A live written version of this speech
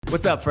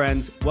What's up,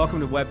 friends?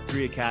 Welcome to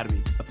Web3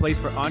 Academy, a place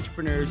for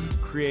entrepreneurs,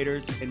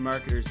 creators, and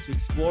marketers to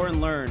explore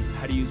and learn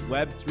how to use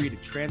Web3 to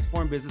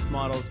transform business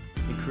models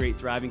and create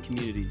thriving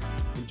communities.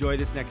 Enjoy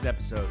this next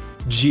episode.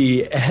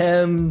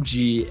 GM,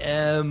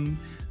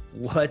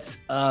 what's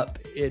up?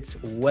 It's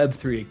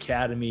Web3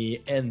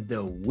 Academy and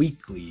the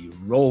weekly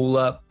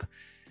roll-up.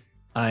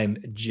 I'm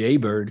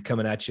Jaybird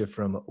coming at you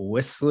from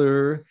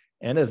Whistler.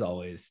 And as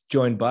always,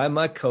 joined by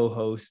my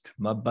co-host,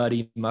 my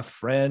buddy, my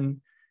friend,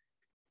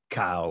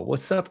 Kyle.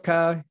 What's up,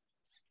 Kyle?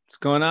 What's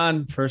going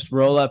on? First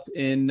roll up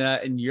in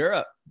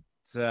Europe.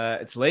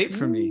 It's late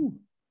for me.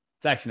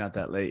 It's actually not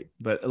that late,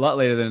 but a lot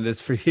later than it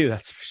is for you.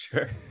 That's for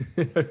sure.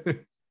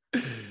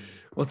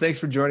 Well, thanks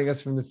for joining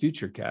us from the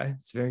future, Kai.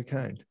 It's very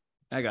kind.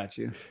 I got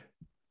you.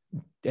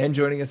 And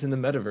joining us in the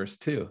Metaverse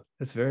too.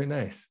 That's very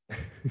nice.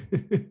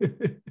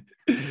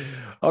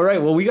 All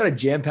right. Well, we got a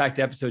jam-packed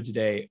episode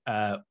today.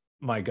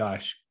 My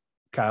gosh,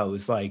 Kyle, it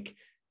was like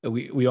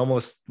we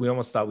almost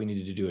thought we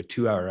needed to do a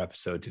 2-hour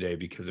episode today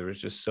because there was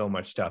just so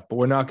much stuff. But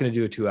we're not going to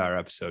do a 2-hour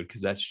episode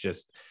because that's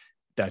just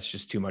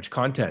too much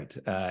content,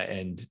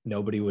 and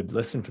nobody would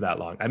listen for that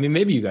long. I mean,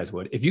 maybe you guys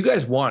would. If you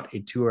guys want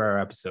a 2-hour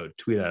episode,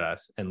 tweet at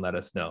us and let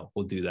us know.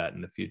 We'll do that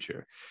in the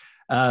future.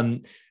 What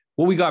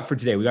we got for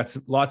today, we got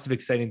lots of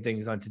exciting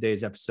things on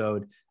today's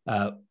episode.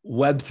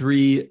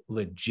 Web3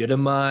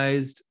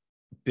 legitimized.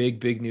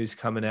 Big news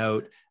coming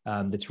out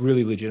that's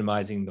really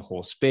legitimizing the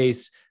whole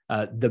space.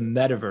 The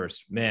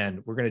Metaverse,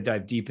 man, we're going to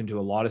dive deep into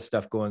a lot of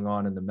stuff going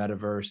on in the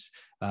Metaverse,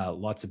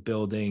 lots of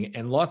building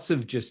and lots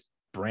of just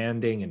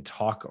branding and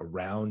talk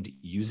around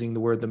using the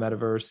word the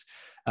Metaverse.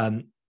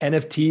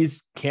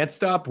 NFTs can't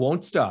stop,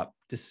 won't stop,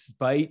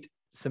 despite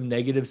some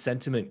negative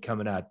sentiment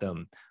coming at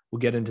them. We'll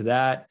get into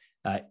that.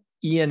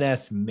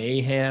 ENS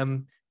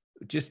mayhem.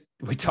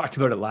 We talked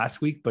about it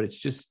last week, but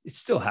it's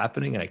still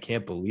happening and I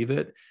can't believe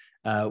it.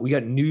 We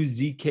got new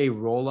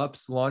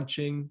ZKrollups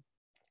launching,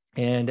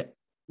 and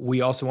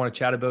we also want to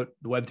chat about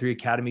the Web3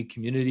 Academy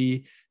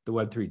community, the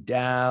Web3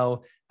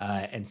 DAO,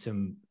 and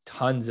some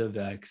tons of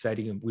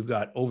exciting. We've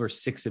got over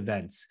 6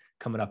 events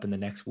coming up in the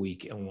next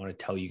week, and we want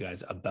to tell you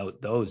guys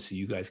about those so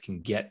you guys can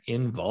get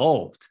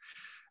involved.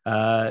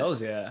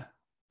 Hells yeah.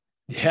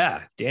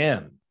 Yeah,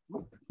 damn.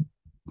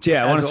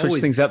 Yeah, I want to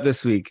switch things up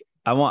this week.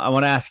 I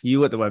want to ask you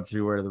what the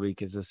Web3 word of the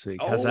week is this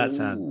week. How's that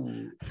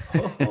sound?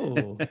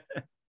 Oh.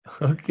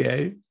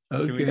 Okay.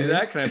 Can we do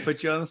that? Can I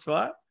put you on the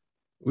spot?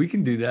 We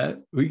can do that.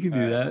 Do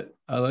that.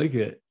 I like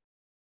it.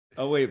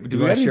 Oh wait, do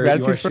you want to share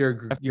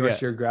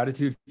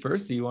gratitude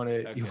first, or you want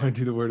to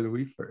do the word of the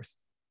week first?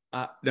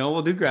 No,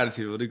 we'll do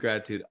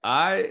gratitude.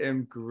 I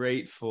am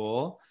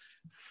grateful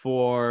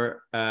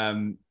for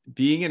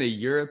being in a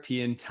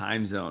European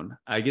time zone.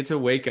 I get to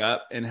wake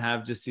up and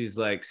have just these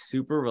like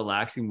super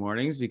relaxing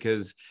mornings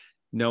because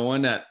no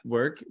one at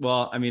work.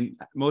 Well, I mean,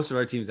 most of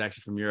our team is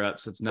actually from Europe,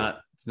 so it's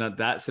not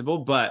that simple,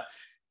 but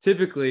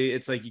typically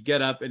it's like you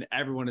get up and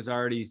everyone is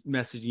already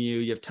messaging you.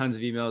 You have tons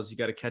of emails. You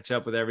got to catch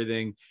up with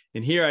everything.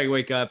 And here I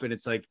wake up and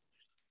it's like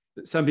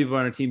some people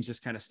on our team's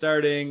just kind of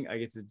starting. I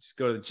get to just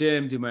go to the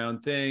gym, do my own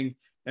thing.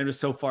 And we're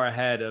so far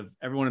ahead of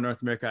everyone in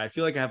North America. I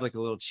feel like I have like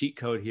a little cheat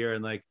code here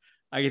and like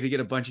I get to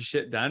get a bunch of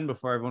shit done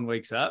before everyone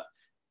wakes up.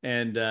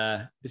 And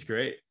it's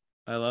great.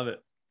 I love it.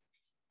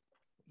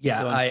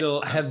 Yeah,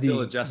 so I'm still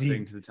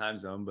adjusting to the time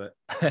zone, but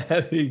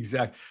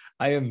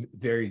I am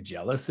very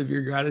jealous of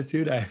your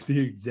gratitude. I have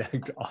the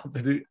exact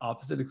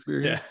opposite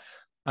experience. Yeah.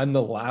 I'm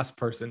the last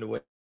person to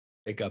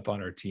wake up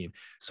on our team.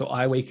 So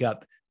I wake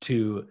up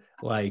to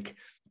like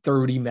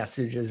 30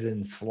 messages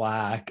in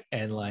Slack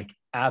and like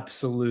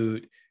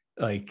absolute,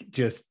 like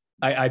just,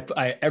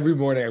 I every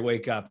morning I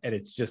wake up and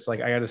it's just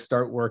like, I got to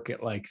start work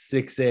at like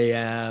 6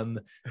 a.m.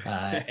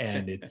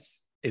 And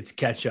it's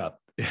catch up.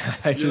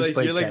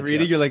 You're like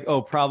reading, you're like, oh,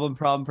 problem.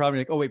 You're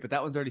like, oh wait, but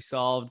that one's already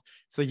solved.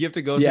 So you have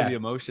to go through the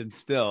emotions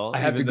still. I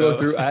have to go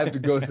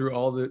through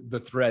all the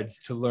threads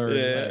to learn.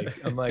 Yeah.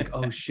 Like, I'm like,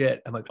 oh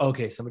shit. I'm like,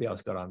 okay, somebody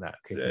else got on that.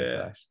 Okay.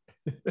 Yeah.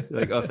 You're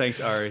like, oh,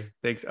 thanks, Ari.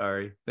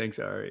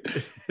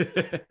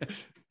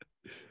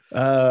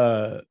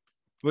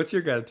 What's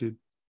your gratitude?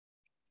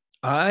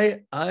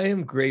 I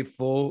am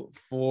grateful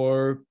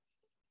for,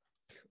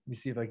 let me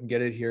see if I can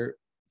get it here,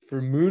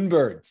 for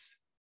moonbirds.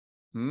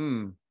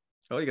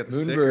 Oh, you got the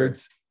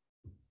moonbirds.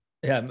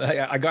 Sticker.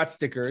 Yeah, I got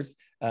stickers.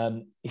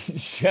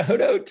 Shout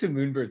out to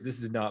moonbirds.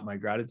 This is not my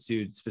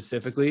gratitude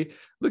specifically.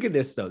 Look at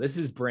this though. This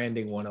is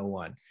branding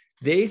 101.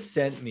 They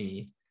sent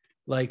me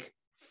like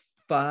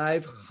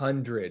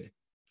 500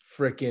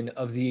 freaking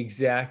of the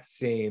exact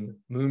same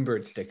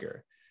moonbird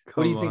sticker.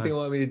 What do you think they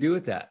want me to do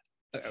with that?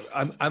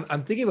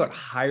 I'm thinking about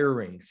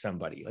hiring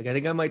somebody. Like I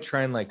think I might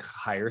try and like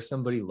hire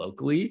somebody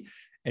locally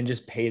and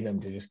just pay them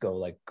to just go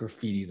like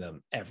graffiti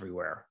them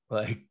everywhere.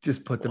 Like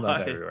just put them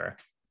up everywhere.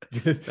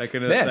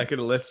 That could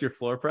lift your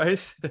floor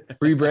price.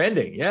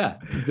 Rebranding. Yeah,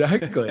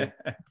 exactly.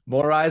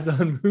 More eyes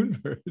on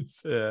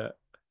moonbirds. Yeah.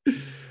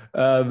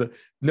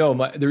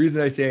 No, the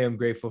reason I say I'm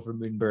grateful for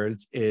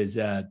moonbirds is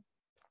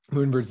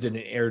Moonbirds did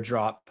an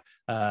airdrop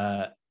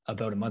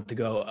about a month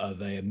ago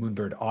of a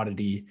moonbird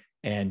oddity,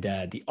 and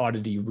the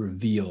oddity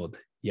revealed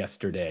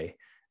yesterday.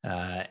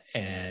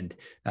 And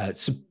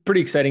it's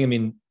pretty exciting. I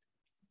mean,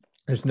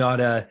 there's not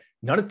a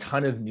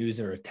ton of news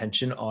or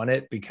attention on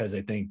it because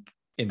I think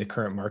in the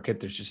current market,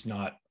 there's just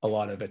not a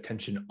lot of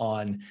attention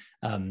on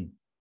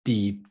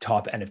the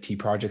top NFT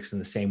projects in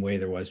the same way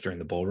there was during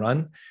the bull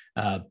run.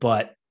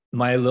 But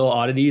my little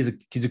oddity is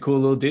he's a cool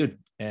little dude.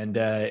 And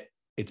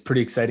it's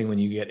pretty exciting when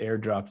you get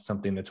airdropped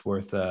something that's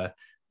worth a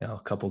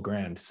couple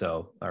grand.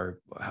 So, or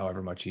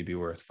however much he'd be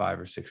worth, $5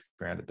 or $6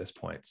 grand at this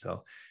point.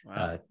 So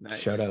wow, nice.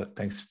 Shout out.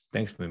 Thanks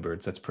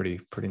Moonbirds. That's pretty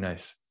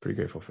nice. Pretty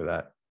grateful for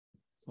that.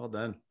 Well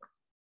done.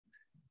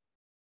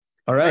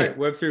 All right.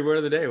 Web3 word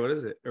of the day. What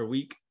is it? Or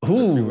week?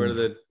 Ooh. Web3 word of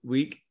the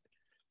week.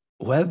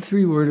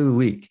 Web3 word of the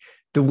week.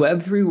 The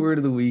Web3 word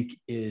of the week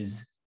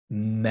is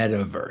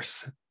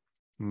Metaverse.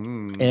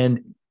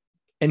 And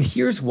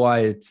here's why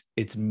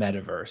it's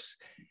Metaverse.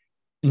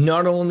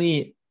 Not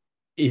only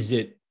is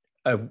it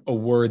a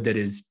word that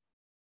is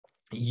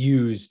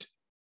used,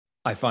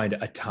 I find,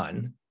 a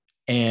ton,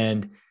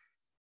 and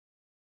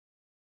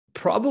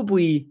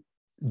probably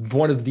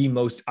one of the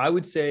most, I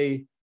would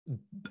say,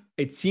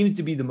 it seems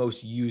to be the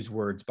most used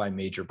words by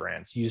major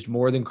brands, used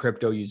more than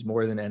crypto, used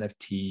more than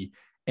NFT.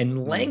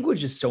 And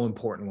language is so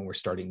important when we're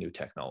starting new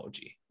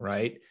technology,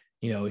 right?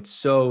 It's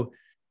so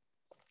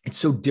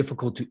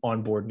difficult to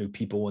onboard new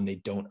people when they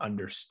don't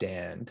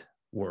understand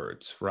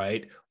words,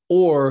 right?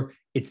 Or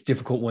it's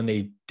difficult when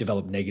they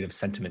develop negative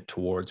sentiment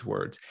towards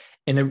words.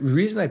 And the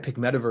reason I pick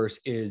Metaverse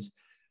is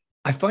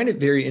I find it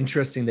very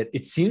interesting that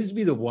it seems to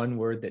be the one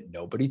word that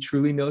nobody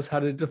truly knows how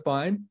to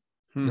define,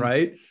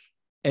 right?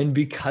 And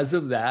because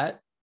of that,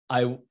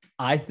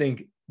 I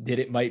think that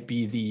it might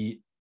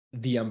be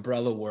the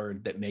umbrella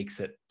word that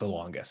makes it the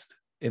longest.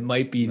 It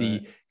might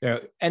be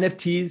right.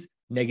 NFTs,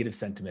 negative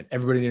sentiment.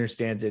 Everybody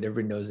understands it.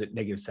 Everybody knows it.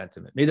 Negative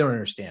sentiment. They don't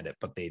understand it,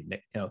 but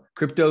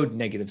crypto,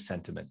 negative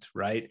sentiment,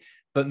 right?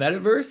 But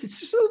Metaverse, it's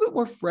just a little bit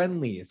more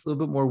friendly. It's a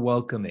little bit more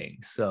welcoming.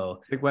 So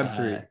it's like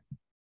Web3.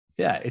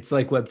 Yeah, it's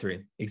like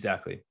Web3.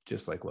 Exactly.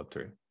 Just like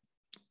Web3.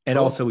 And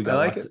cool. Also we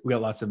got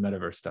lots of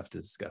Metaverse stuff to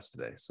discuss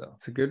today. So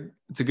it's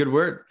a good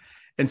word.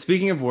 And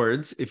speaking of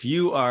words, if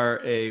you are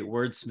a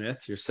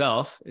wordsmith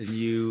yourself and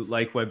you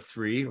like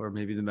Web3 or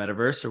maybe the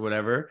Metaverse or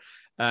whatever,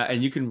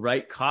 and you can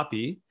write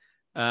copy,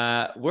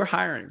 we're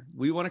hiring.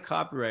 We want a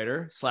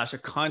copywriter / a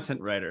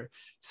content writer.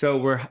 So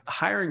we're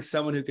hiring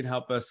someone who can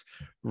help us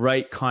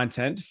write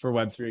content for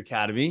Web3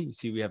 Academy. You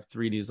see, we have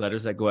 3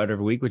 newsletters that go out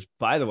every week, which,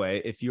 by the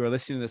way, if you are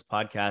listening to this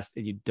podcast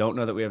and you don't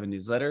know that we have a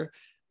newsletter,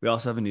 we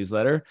also have a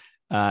newsletter.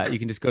 You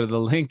can just go to the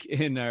link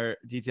in our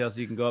details.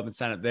 So you can go up and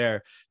sign up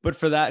there. But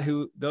for that,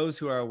 those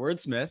who are a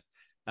wordsmith,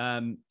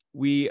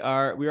 we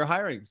are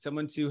hiring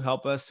someone to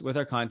help us with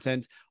our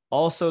content.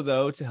 Also,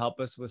 though, to help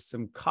us with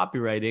some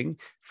copywriting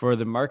for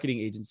the marketing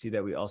agency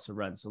that we also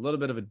run. So a little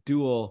bit of a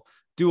dual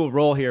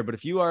role here. But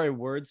if you are a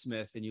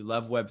wordsmith and you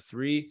love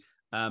Web3,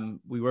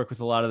 we work with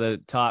a lot of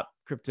the top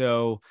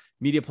crypto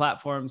media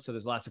platforms. So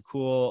there's lots of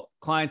cool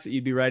clients that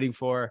you'd be writing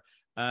for.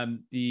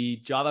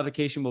 The job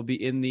application will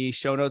be in the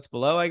show notes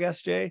below, I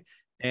guess, Jay.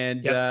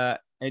 And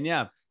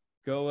yeah,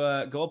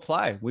 go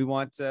apply. We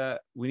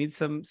need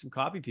some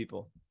copy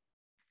people.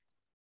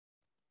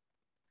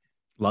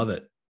 Love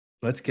it.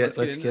 Let's get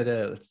into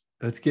it.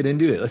 Let's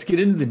get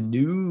into the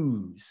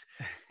news.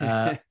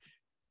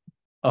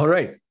 All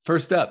right.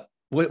 First up,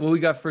 what we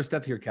got first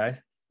up here, Kai?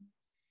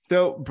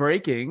 So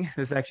breaking,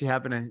 this actually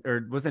happened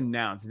or was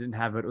announced. It didn't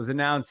have it. It was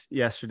announced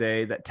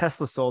yesterday that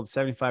Tesla sold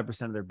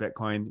 75% of their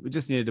Bitcoin. We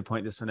just needed to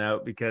point this one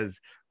out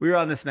because we were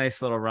on this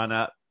nice little run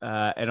up,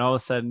 and all of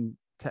a sudden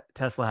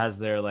Tesla has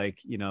their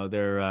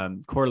their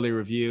quarterly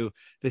review.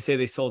 They say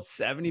they sold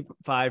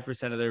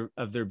 75%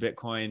 of their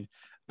Bitcoin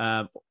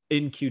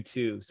in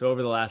Q2. So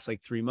over the last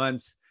 3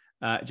 months,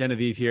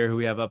 Genevieve here, who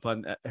we have up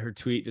on her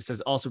tweet, just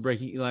says, also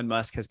breaking, Elon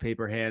Musk has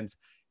paper hands.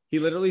 He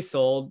literally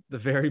sold the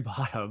very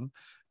bottom,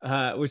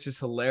 which is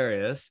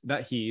hilarious.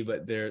 Not he,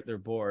 but their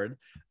board.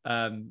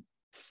 I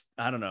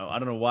don't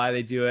know why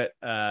they do it,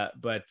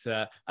 but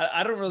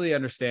I don't really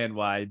understand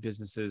why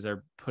businesses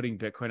are putting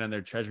Bitcoin on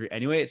their treasury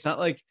anyway. It's not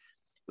like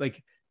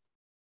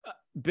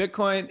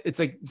Bitcoin. It's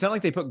not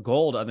like they put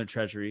gold on their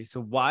treasury.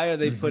 So why are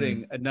they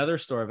putting another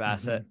store of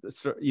asset?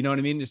 You know what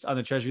I mean? Just on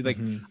the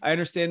treasury. I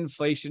understand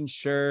inflation,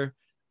 sure.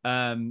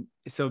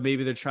 So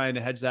maybe they're trying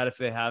to hedge that if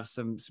they have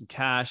some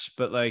cash,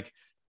 but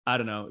I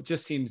don't know. It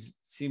just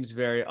seems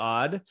very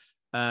odd.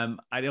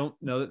 I don't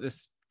know that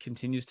this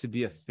continues to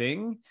be a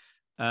thing.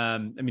 I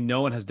mean,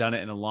 no one has done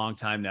it in a long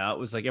time now. It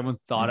was everyone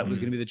thought it was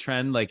going to be the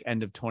trend,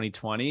 end of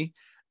 2020.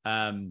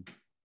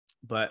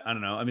 But I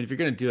don't know. I mean, if you're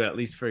going to do it, at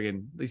least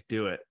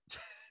do it.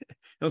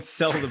 Don't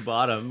sell the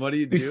bottom. What are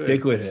you doing?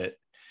 Stick with it.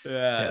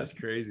 Yeah, it's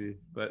crazy,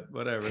 but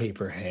whatever.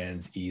 Paper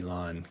hands,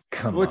 Elon.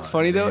 Come on. What's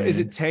funny though is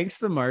it tanks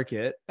the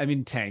market. I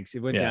mean, tanks. It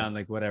went down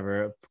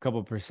whatever, a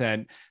couple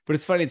 %. But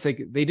it's funny. It's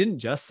they didn't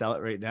just sell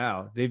it right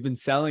now. They've been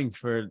selling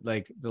for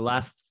the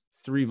last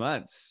 3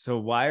 months. So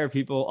why are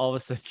people all of a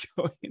sudden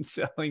going and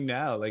selling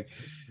now?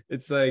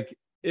 It's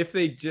if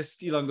they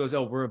just, Elon goes,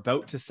 oh, we're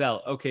about to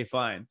sell. Okay,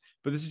 fine.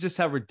 But this is just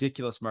how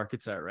ridiculous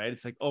markets are, right?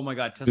 It's like, oh my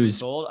God, Tesla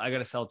sold. I got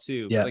to sell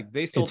too. Yeah. But like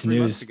they sold it's 3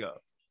 news. months ago.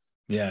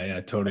 Yeah,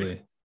 totally.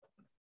 Like,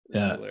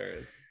 that's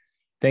hilarious.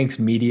 Thanks,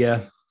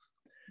 media.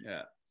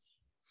 Yeah.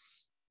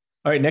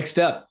 All right, next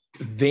up,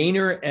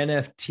 Vayner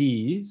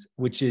NFTs,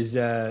 which is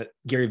Gary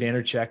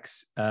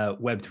Vaynerchuk's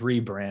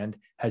Web3 brand,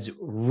 has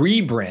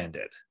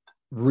rebranded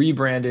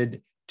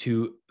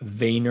to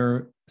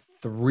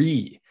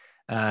Vayner3.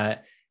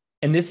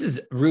 And this is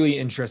really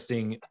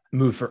interesting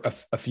move for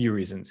a few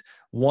reasons.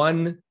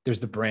 One, there's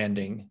the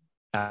branding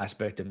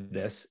aspect of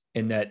this,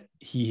 in that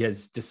he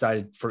has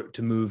decided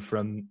to move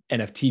from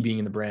NFT being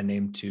in the brand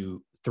name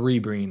to 3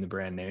 bringing the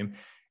brand name.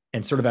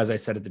 And sort of as I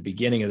said at the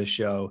beginning of the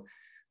show,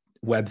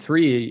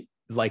 Web3,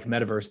 like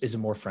Metaverse, is a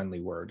more friendly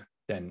word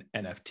than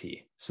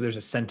NFT. So there's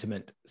a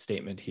sentiment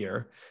statement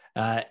here.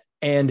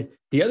 And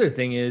the other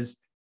thing is,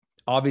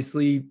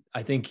 obviously,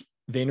 I think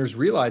Vayner's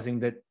realizing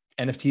that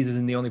NFTs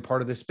isn't the only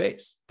part of this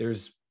space.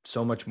 There's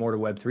so much more to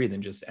Web3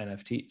 than just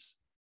NFTs.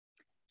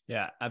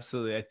 Yeah,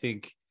 absolutely. I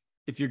think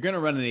if you're going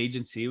to run an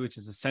agency, which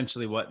is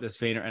essentially what this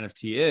Vayner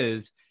NFT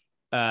is,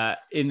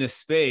 in this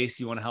space,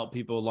 you want to help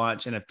people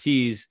launch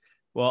NFTs.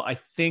 Well, I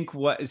think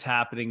what is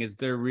happening is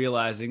they're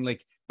realizing,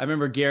 like, I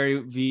remember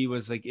Gary V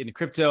was like in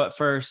crypto at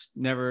first,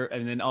 never,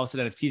 and then all of a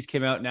sudden NFTs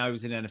came out. Now he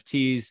was in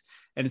NFTs,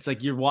 and it's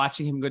like you're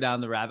watching him go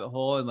down the rabbit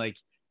hole and like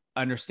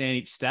understand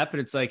each step. And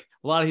it's like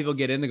a lot of people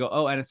get in, they go,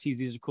 oh, NFTs,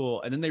 these are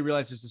cool. And then they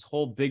realize there's this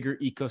whole bigger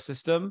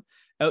ecosystem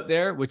out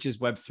there, which is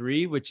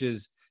Web3, which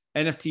is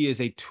NFT is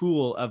a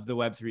tool of the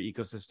Web3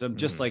 ecosystem,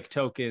 just like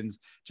tokens,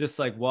 just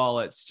like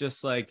wallets,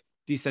 just like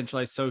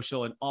decentralized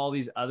social and all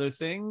these other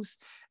things.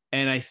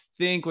 And I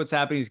think what's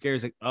happening is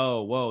Gary's like,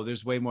 oh, whoa,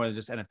 there's way more than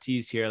just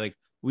NFTs here. Like,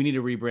 we need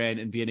to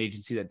rebrand and be an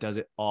agency that does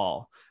it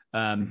all.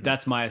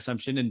 That's my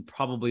assumption. And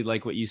probably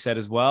like what you said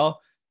as well,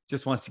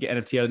 just wants to get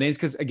NFT out of names.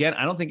 Because again,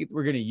 I don't think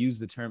we're going to use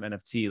the term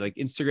NFT. Like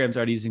Instagram's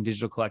already using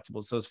digital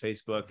collectibles. So is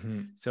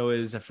Facebook. So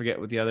is, I forget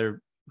what the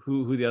other,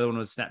 who the other one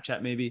was,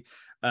 Snapchat maybe.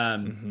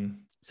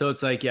 So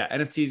it's like, yeah,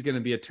 NFT is going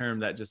to be a term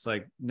that just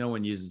like no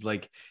one uses,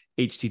 like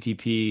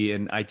HTTP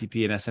and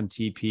ITP and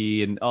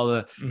SMTP and all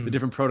the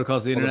different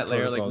protocols, the internet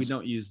layer. Like we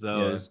don't use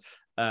those.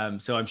 Yeah.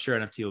 So I'm sure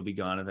NFT will be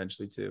gone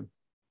eventually too.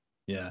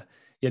 Yeah.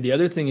 The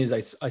other thing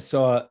is I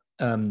saw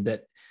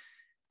that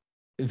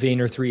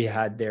Vayner3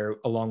 had their,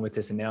 along with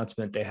this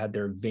announcement, they had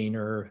their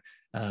Vayner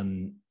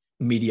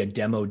media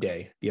demo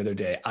day the other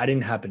day. I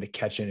didn't happen to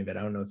catch any of it.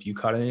 I don't know if you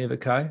caught any of it,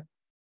 Kai.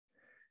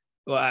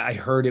 Well, I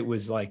heard it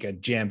was like a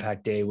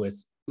jam-packed day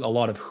with a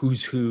lot of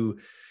who's who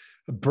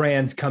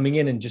brands coming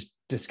in and just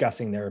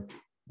discussing their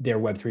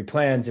Web3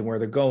 plans and where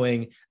they're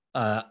going.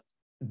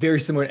 Very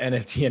similar to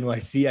NFT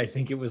NYC. I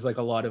think it was like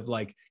a lot of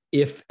like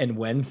if and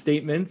when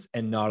statements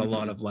and not a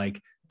lot of like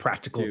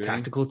practical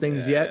tactical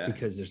things yet,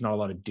 because there's not a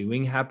lot of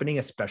doing happening,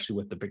 especially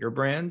with the bigger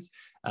brands.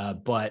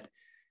 But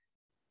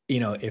you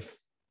know, if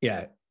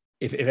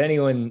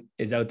anyone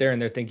is out there and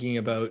they're thinking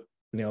about,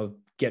 you know,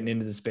 getting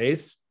into the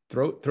space,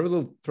 throw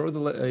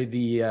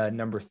the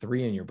number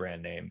 3 in your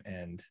brand name,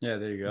 and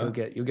there you go.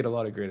 You'll get a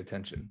lot of great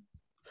attention.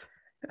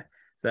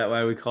 Is that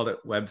why we called it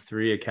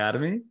Web3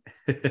 Academy?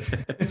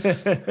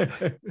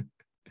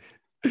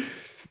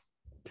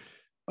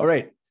 All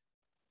right.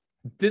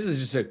 This is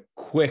just a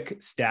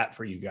quick stat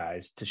for you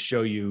guys to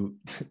show you,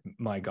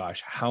 my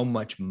gosh, how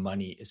much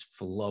money is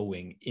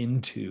flowing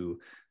into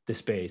the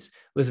space.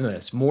 Listen to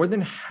this. More than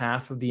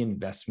half of the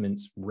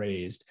investments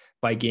raised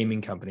by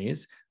gaming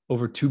companies,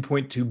 over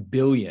 2.2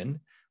 billion,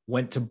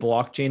 went to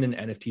blockchain and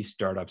NFT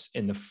startups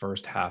in the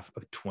first half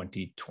of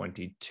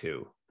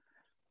 2022.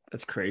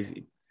 That's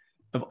crazy.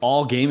 Of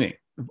all gaming,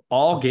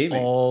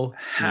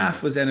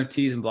 half was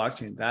NFTs and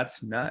blockchain.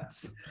 That's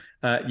nuts.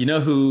 You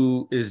know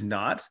who is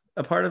not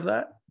a part of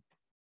that?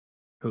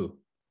 Who?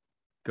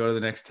 Go to the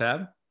next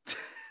tab.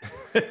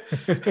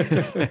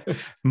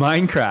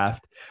 Minecraft.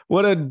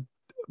 What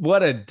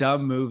a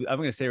dumb move. I'm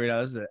going to say right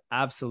now, this is an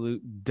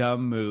absolute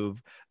dumb move.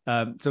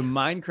 So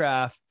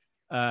Minecraft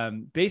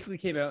basically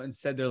came out and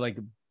said they're like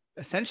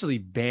essentially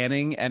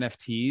banning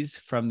NFTs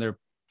from their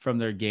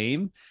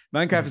game.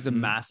 Minecraft is a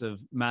massive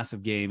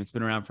game. It's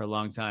been around for a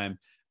long time.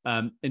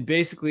 And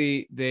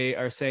basically they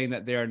are saying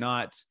that they are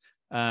not,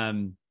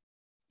 they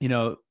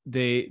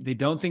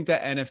don't think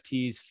that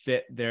NFTs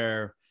fit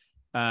their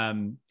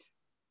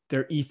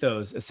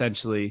ethos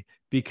essentially,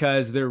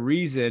 because their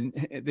reason,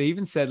 they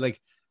even said like,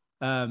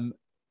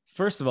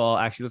 first of all,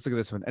 actually, let's look at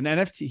this one. An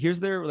NFT, here's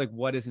their, like,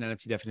 what is an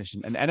NFT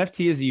definition? An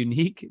NFT is a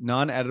unique,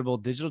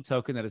 non-editable digital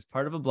token that is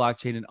part of a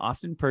blockchain and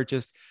often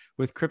purchased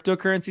with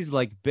cryptocurrencies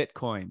like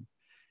Bitcoin.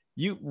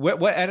 What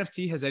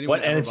NFT has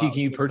anyone? What NFT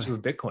can you purchase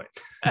with Bitcoin?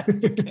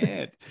 You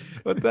can't.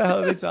 What the hell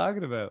are they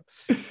talking about?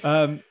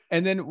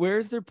 And then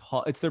where's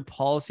it's their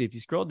policy. If you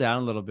scroll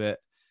down a little bit,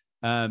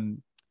 I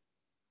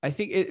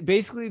think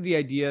basically the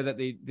idea that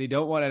they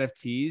don't want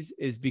NFTs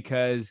is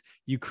because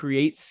you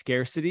create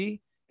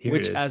scarcity,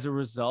 which as a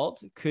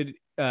result could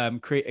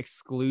create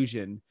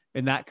exclusion,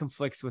 and that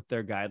conflicts with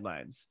their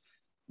guidelines.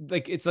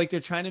 Like, it's like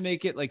they're trying to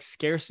make it like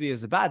scarcity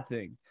is a bad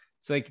thing.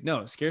 It's like,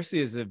 no,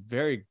 scarcity is a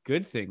very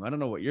good thing. I don't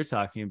know what you're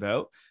talking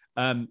about.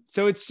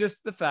 So it's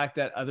just the fact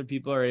that other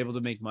people are able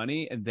to make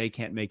money and they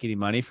can't make any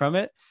money from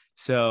it.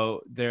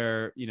 So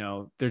they're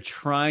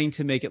trying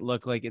to make it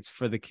look like it's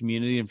for the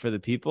community and for the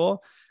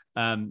people.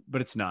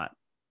 But it's not.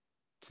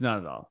 It's not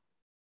at all.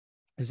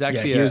 There's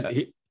actually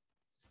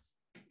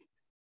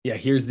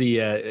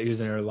here's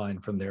another line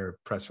from their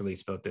press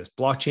release about this.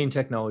 Blockchain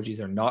technologies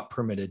are not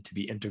permitted to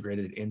be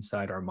integrated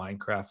inside our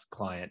Minecraft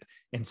client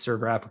and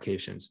server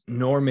applications,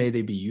 nor may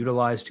they be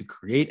utilized to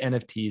create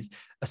NFTs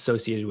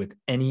associated with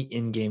any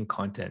in-game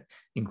content,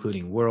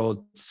 including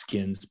world,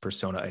 skins,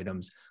 persona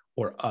items,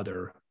 or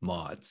other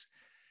mods.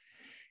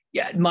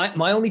 Yeah,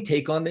 my only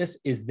take on this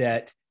is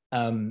that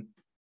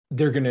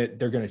they're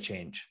gonna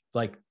change.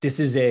 Like they're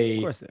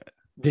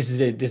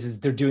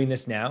doing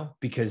this now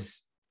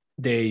because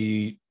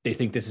they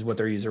think this is what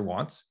their user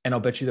wants, and I'll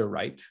bet you they're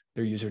right.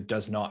 Their user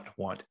does not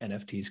want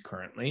NFTs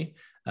currently.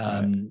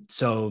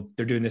 So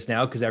they're doing this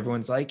now because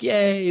everyone's like,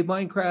 yay,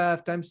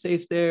 Minecraft, I'm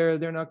safe there.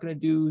 They're not going to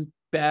do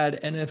bad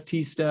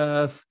NFT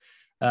stuff.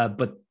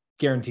 But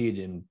guaranteed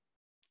in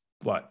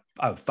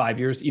 5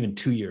 years, even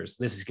 2 years,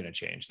 this is going to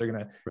change. They're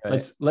going to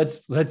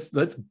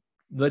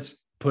let's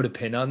put a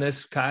pin on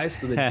this, Kai,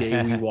 so the day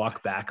we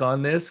walk back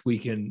on this, we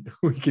can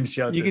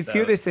shout. You can see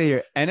what they say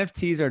here.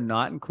 NFTs are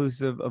not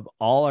inclusive of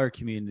all our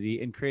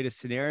community and create a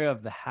scenario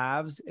of the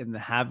haves and the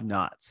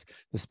have-nots.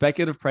 The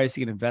speculative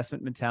pricing and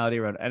investment mentality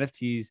around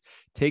NFTs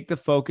take the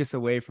focus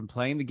away from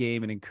playing the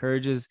game and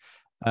encourages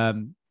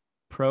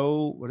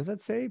what does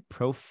that say?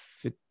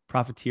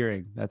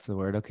 Profiteering. That's the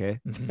word.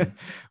 Okay. Mm-hmm.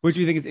 Which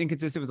we think is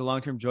inconsistent with the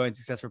long-term joy and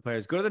success for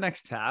players. Go to the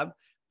next tab.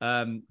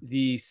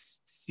 The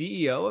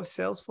CEO of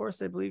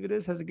Salesforce, I believe it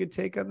is, has a good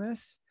take on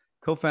this.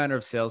 Co-founder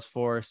of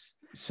Salesforce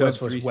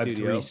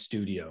Web3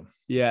 Studio.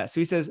 Yeah.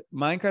 So he says,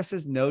 Minecraft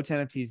says no to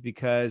NFTs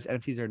because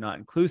NFTs are not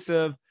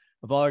inclusive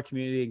of all our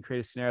community and create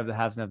a scenario of the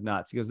haves and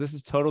have-nots. He goes, this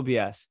is total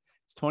BS.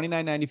 It's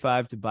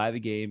 $29.95 to buy the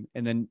game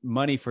and then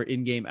money for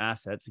in-game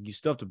assets. And you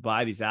still have to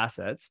buy these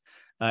assets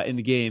in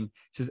the game.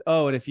 He says,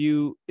 oh, and if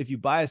you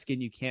buy a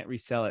skin, you can't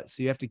resell it.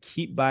 So you have to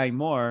keep buying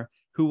more.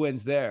 Who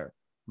wins there?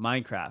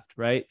 Minecraft,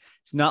 right?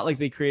 It's not like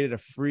they created a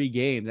free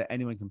game that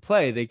anyone can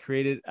play. They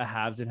created a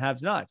haves and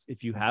have-nots.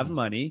 If you have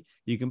money,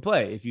 you can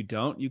play. If you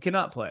don't, you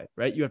cannot play,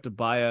 right? You have to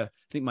buy I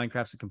think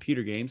Minecraft's a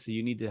computer game, so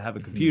you need to have a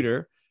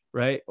computer,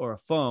 right? Or a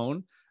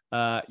phone.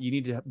 You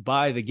need to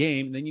buy the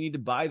game, and then you need to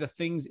buy the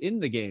things in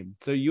the game.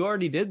 So you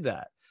already did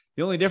that.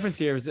 The only difference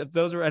here is if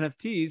those were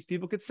NFTs,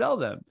 people could sell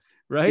them,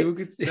 right?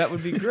 That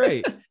would be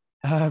great.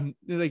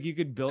 Like you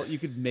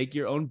could make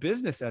your own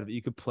business out of it.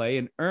 You could play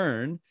and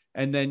earn,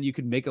 and then you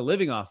could make a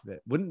living off of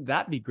it. Wouldn't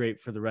that be great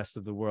for the rest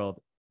of the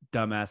world?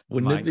 Dumbass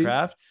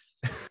Minecraft.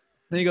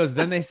 Then he goes,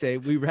 then they say,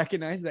 we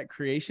recognize that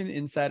creation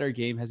inside our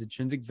game has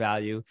intrinsic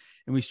value,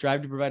 and we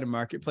strive to provide a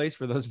marketplace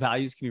where those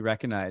values can be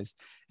recognized.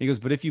 He goes,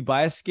 but if you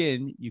buy a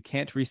skin, you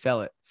can't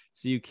resell it.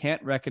 So you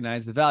can't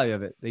recognize the value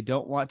of it. They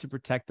don't want to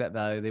protect that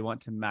value. They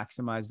want to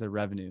maximize their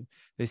revenue.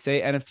 They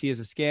say NFT is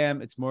a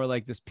scam. It's more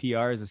like this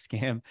PR is a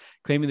scam,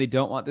 claiming they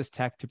don't want this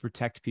tech to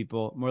protect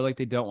people, more like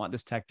they don't want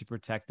this tech to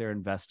protect their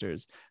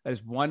investors. That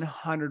is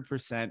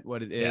 100%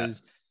 what it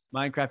is. Yeah.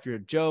 Minecraft, you're a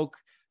joke.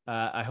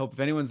 I hope if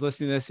anyone's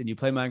listening to this and you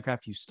play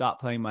Minecraft, you stop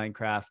playing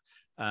Minecraft.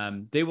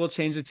 They will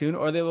change the tune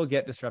or they will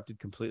get disrupted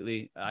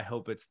completely. I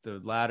hope it's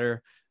the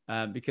latter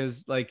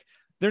because like,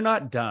 they're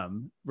not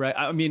dumb, right?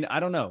 I mean, I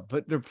don't know,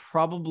 but they're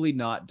probably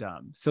not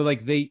dumb. So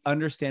like they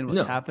understand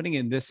what's happening.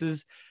 And this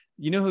is,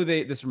 who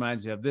this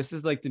reminds me of? This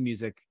is like the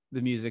music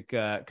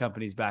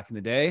companies back in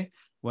the day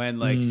when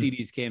like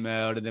CDs came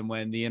out and then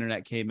when the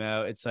internet came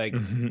out, it's like,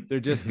 they're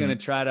just going to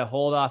try to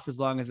hold off as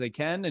long as they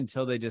can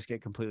until they just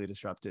get completely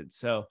disrupted.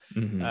 So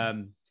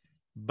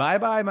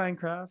bye-bye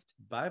Minecraft.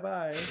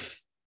 Bye-bye.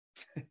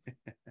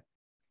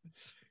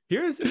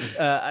 Here's,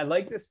 I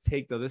like this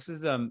take though. This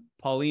is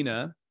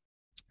Paulina,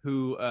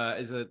 who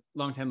is a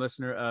longtime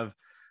listener of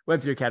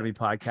Web3 Academy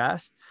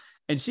podcast.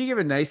 And she gave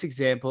a nice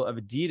example of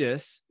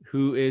Adidas,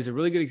 who is a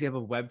really good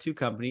example of Web2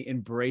 company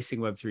embracing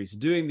Web3. So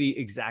doing the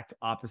exact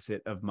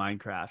opposite of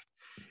Minecraft.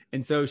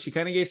 And so she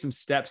kind of gave some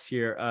steps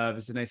here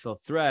it's a nice little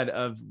thread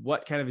of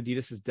what kind of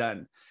Adidas has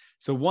done.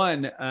 So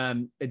one,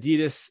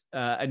 Adidas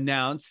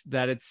announced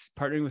that it's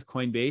partnering with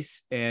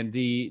Coinbase and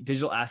the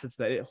digital assets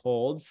that it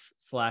holds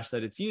 /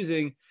 that it's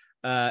using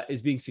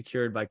is being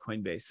secured by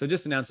Coinbase. So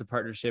just announced a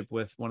partnership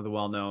with one of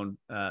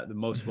the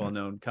most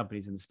well-known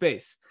companies in the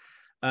space.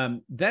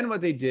 Then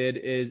what they did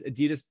is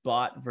Adidas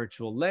bought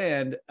virtual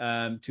land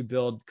to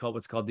build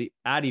what's called the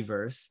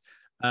Adiverse,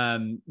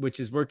 which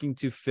is working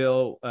to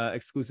fill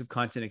exclusive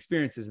content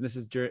experiences. And this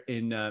is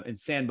in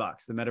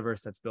Sandbox, the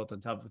metaverse that's built on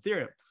top of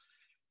Ethereum.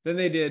 Then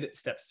they did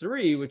step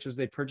 3, which was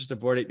they purchased a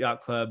Bored Ape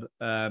Yacht Club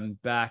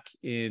back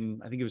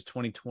in, I think it was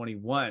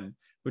 2021,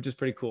 which is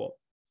pretty cool.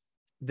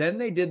 Then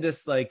they did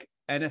this like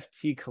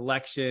NFT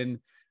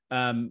collection.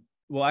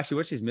 Well, actually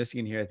what she's missing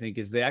in here, I think,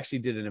 is they actually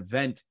did an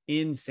event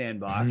in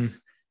Sandbox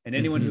and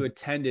anyone who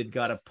attended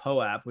got a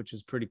POAP, which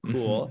was pretty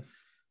cool.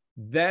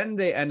 Then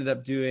they ended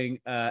up doing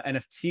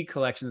NFT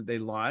collection that they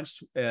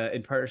launched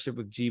in partnership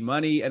with G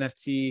Money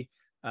NFT,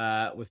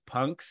 with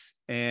Punks,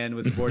 and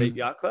with Bored Ape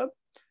Yacht Club.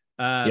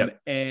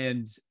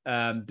 And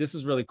this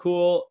was really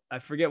cool. I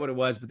forget what it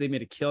was, but they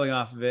made a killing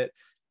off of it.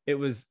 It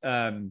was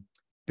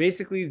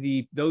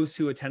basically those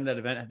who attended that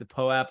event had the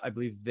POAP. I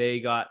believe they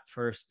got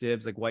first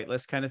dibs, like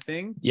whitelist kind of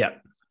thing. Yeah.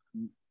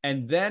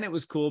 And then it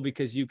was cool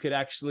because you could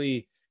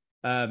actually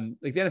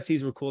like the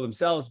NFTs were cool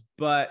themselves,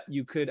 but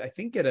you could, I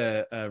think, get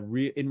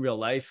in real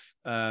life.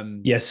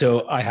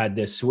 So I had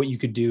this. So what you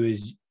could do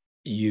is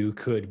you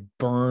could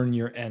burn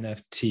your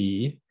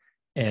NFT,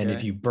 and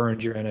if you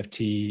burned your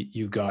NFT,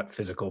 you got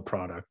physical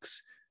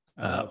products.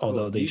 Cool.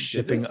 Although the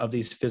shipping of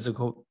these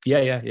physical,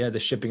 the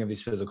shipping of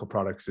these physical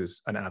products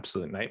is an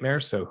absolute nightmare.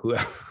 So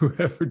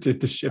whoever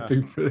did the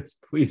shipping for this,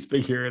 please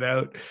figure it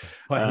out.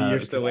 You're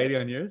still waiting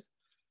on yours?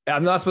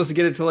 I'm not supposed to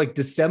get it till like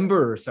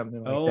December or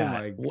something like that.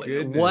 My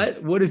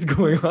goodness. What is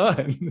going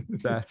on?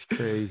 That's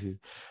crazy.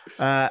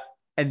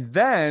 And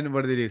then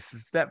what do they do? So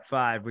step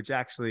 5, which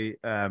actually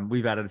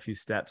we've added a few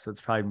steps, so it's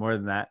probably more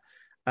than that.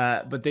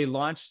 But they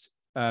launched,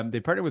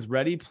 they partnered with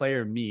Ready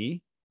Player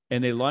Me,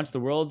 and they launched the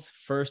world's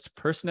first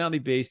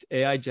personality-based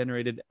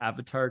AI-generated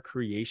avatar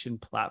creation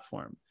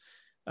platform.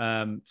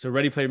 So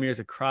Ready Player Me is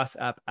a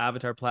cross-app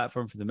avatar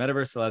platform for the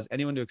metaverse that allows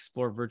anyone to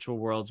explore virtual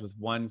worlds with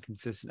one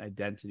consistent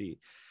identity.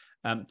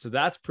 So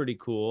that's pretty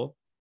cool.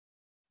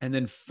 And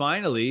then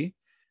finally,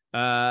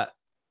 Adidas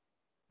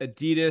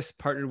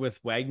partnered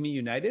with WAGMI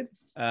United,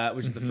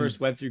 which is the first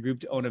Web3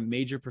 group to own a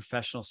major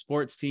professional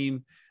sports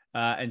team.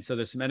 And so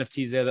there's some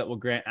NFTs there that will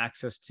grant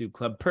access to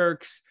club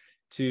perks,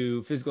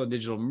 to physical and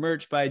digital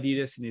merch by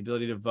Adidas, and the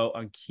ability to vote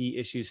on key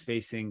issues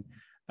facing,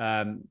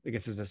 I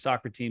guess there's a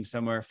soccer team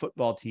somewhere,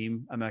 football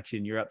team. I'm actually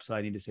in Europe, so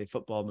I need to say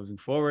football moving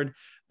forward.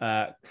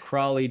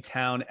 Crawley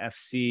Town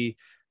FC.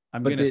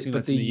 But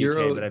the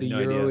euro, the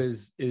euro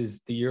is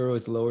the euro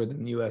is lower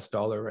than the US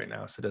dollar right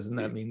now. So doesn't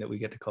that mean that we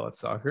get to call it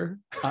soccer?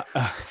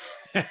 I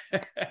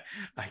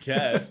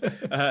guess.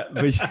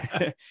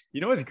 But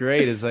you know what's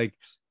great is like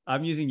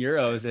I'm using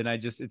euros, and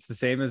it's the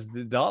same as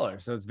the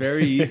dollar, so it's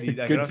very easy.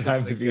 Good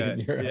time to be in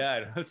Europe. Yeah, I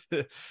don't have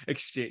to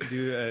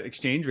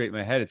exchange rate in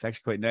my head. It's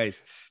actually quite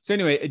nice. So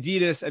anyway,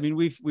 Adidas. I mean,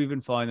 we've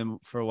been following them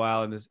for a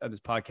while on this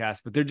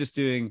podcast, but they're just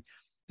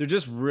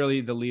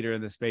really the leader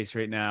in the space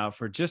right now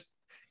for just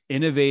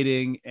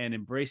innovating and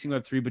embracing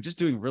Web3, but just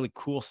doing really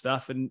cool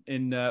stuff in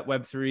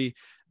Web3.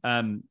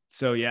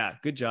 So yeah,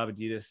 good job,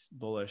 Adidas.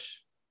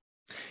 Bullish.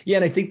 Yeah,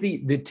 and I think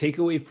the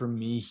takeaway for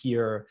me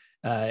here,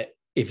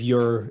 if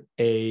you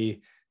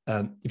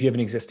have an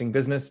existing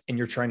business and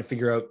you're trying to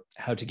figure out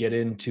how to get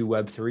into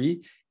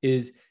Web3,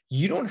 is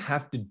you don't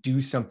have to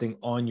do something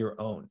on your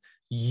own.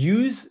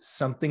 Use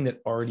something that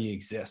already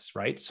exists,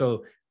 right?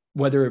 So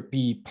whether it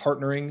be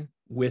partnering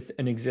with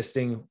an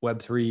existing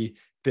Web3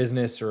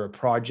 business or a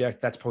project,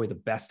 that's probably the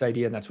best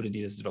idea. And that's what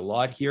Adidas did a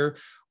lot here.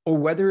 Or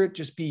whether it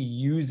just be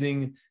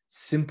using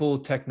simple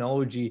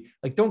technology,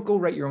 like don't go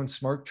write your own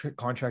smart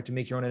contract to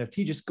make your own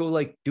NFT, just go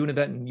like do an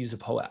event and use a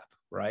POAP,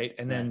 right?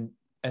 And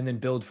then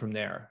build from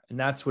there. And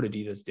that's what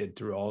Adidas did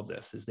through all of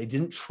this, is they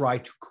didn't try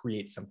to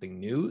create something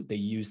new. They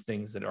used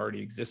things that are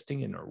already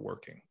existing and are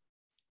working.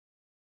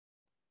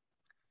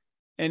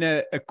 And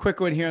a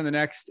quick one here on the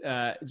next,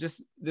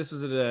 this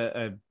was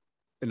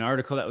an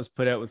article that was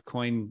put out with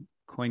CoinCube,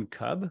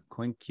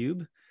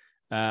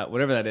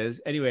 whatever that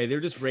is. Anyway, they're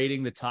just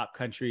rating the top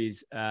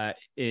countries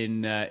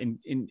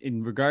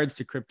in regards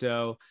to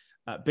crypto,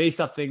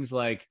 based off things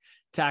like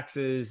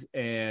taxes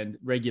and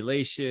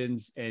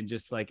regulations and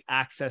just like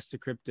access to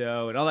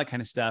crypto and all that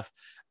kind of stuff.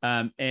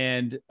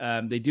 And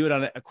they do it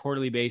on a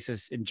quarterly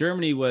basis. And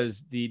Germany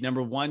was the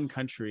number 1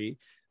 country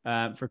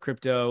for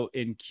crypto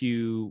in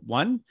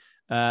Q1.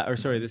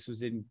 This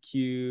was in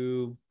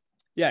Q1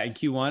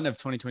 of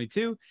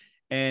 2022.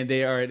 And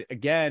they are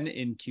again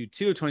in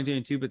Q2 of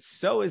 2022, but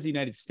so is the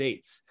United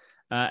States.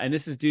 And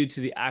this is due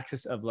to the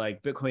access of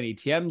like Bitcoin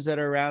ATMs that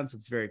are around. So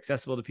it's very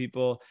accessible to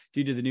people,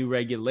 due to the new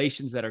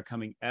regulations that are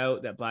coming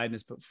out that Biden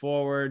has put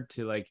forward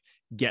to like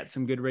get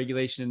some good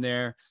regulation in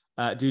there,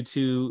 due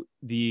to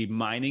the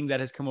mining that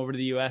has come over to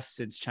the US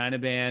since China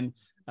ban.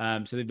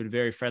 So they've been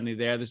very friendly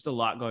there. There's still a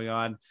lot going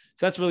on.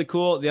 So that's really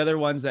cool. The other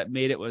ones that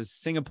made it was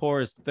Singapore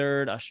is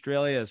 3rd,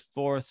 Australia is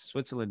 4th,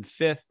 Switzerland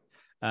 5th,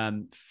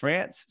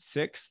 France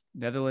 6th,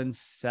 Netherlands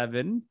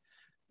 7.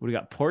 We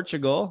got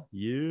Portugal,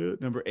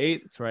 number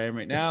 8. That's where I am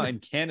right now.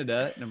 And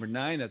Canada, number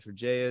 9. That's where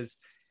Jay is.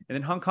 And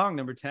then Hong Kong,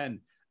 number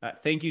 10.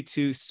 Thank you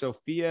to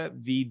Sophia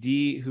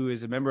VD, who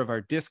is a member of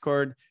our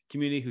Discord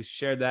community, who's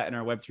shared that in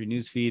our Web3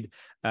 newsfeed.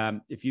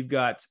 If you've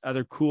got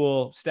other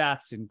cool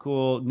stats and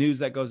cool news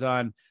that goes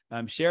on,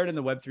 share it in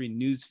the Web3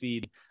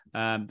 newsfeed.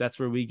 That's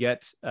where we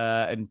get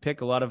and pick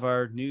a lot of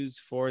our news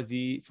for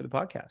the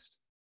podcast.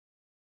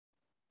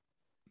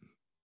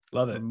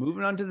 Love it. We're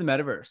moving on to the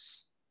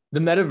metaverse. The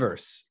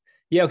metaverse.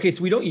 Yeah. Okay.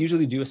 So we don't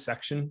usually do a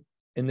section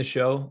in the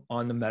show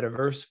on the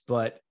metaverse,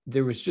 but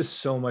there was just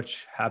so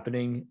much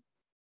happening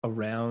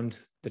around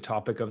the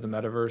topic of the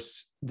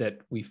metaverse that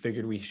we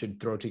figured we should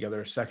throw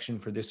together a section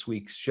for this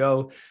week's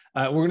show.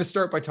 We're going to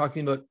start by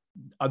talking about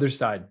other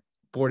side,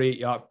 Bored Ape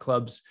Yacht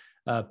Club's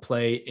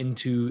play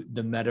into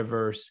the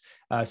metaverse.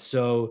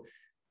 So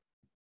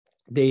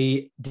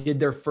they did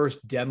their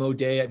first demo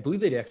day. I believe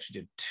they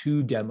actually did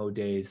 2 demo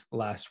days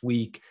last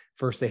week.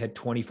 First, they had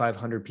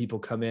 2,500 people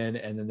come in,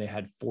 and then they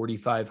had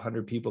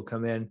 4,500 people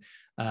come in.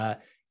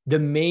 The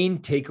main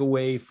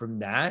takeaway from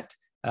that,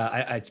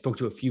 I spoke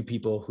to a few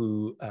people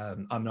who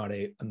I'm not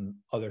an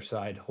other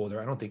side holder.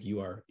 I don't think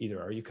you are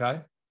either. Are you,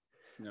 Kai?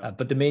 No.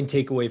 But the main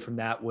takeaway from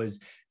that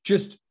was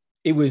just,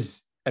 there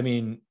was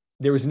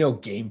no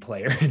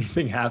gameplay or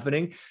anything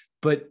happening,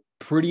 but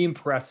pretty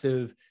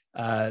impressive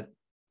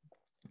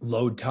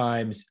load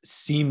times,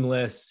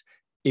 seamless.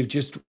 It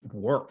just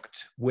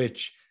worked,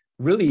 which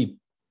really,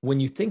 when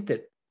you think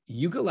that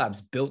Yuga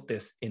Labs built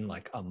this in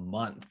like a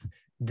month,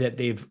 that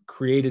they've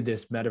created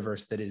this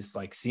metaverse that is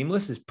like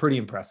seamless, is pretty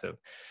impressive.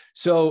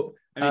 So,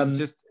 so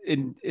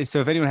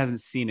if anyone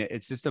hasn't seen it,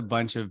 it's just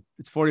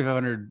it's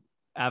 4,500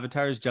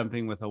 avatars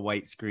jumping with a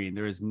white screen.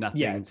 There is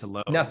nothing to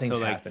load. Nothing's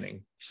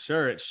happening.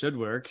 Sure, it should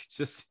work.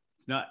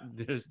 It's not,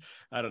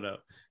 I don't know.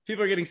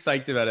 People are getting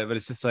psyched about it, but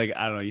it's just like,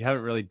 I don't know. You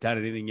haven't really done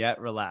anything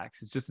yet.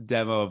 Relax. It's just a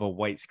demo of a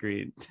white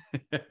screen.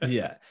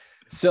 Yeah.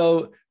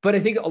 So, but I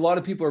think a lot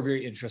of people are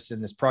very interested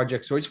in this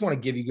project. So I just want to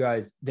give you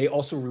guys, they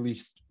also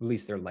released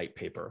their light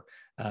paper.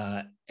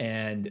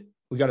 And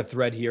we got a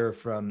thread here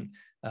from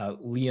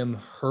Liam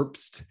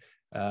Herbst.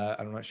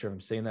 I'm not sure if I'm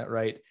saying that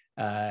right.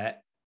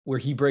 Where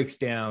he breaks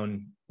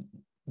down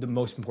the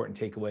most important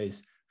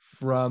takeaways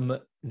from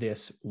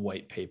this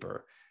white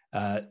paper.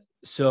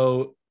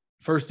 So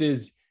first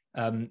is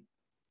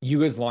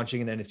Yuga's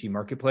launching an NFT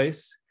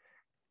marketplace.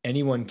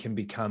 Anyone can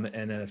become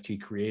an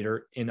NFT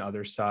creator in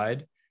Other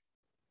Side.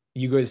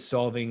 Yuga is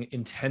solving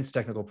intense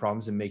technical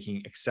problems and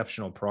making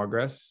exceptional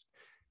progress.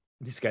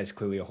 This guy's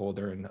clearly a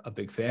holder and a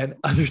big fan.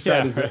 Other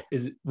Side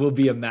will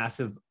be a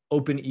massive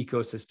open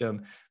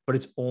ecosystem, but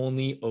it's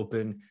only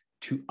open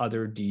to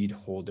other deed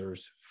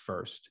holders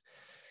first.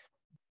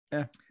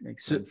 Yeah,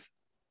 makes sense.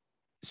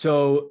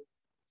 So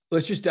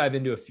let's just dive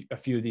into a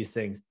few of these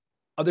things.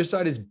 Other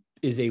Side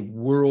is a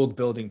world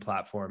building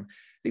platform. I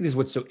think this is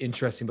what's so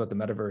interesting about the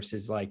metaverse,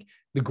 is like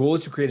the goal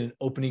is to create an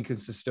open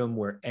ecosystem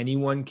where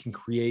anyone can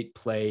create,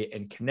 play,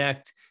 and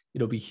connect.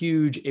 It'll be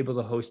huge, able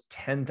to host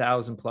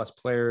 10,000 plus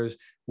players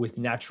with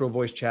natural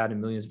voice chat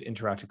and millions of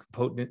interactive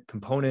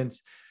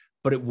components,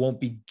 but it won't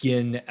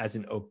begin as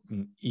an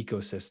open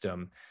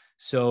ecosystem.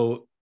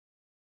 So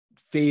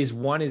phase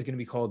 1 is going to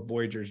be called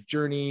Voyager's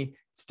Journey.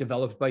 It's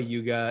developed by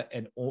Yuga,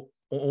 and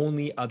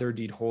only other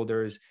deed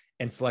holders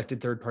and selected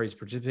third parties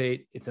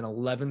participate. It's an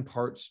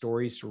 11-part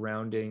story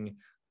surrounding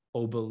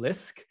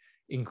Obelisk,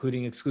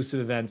 including exclusive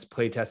events,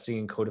 playtesting,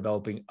 and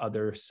co-developing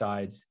Other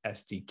Side's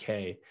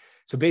SDK.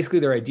 So basically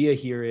their idea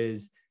here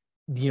is,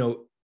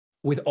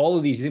 with all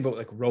of these, you think about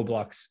like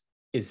Roblox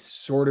is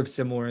sort of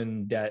similar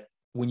in that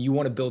when you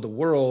want to build a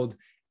world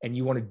and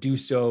you want to do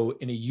so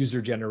in a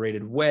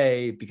user-generated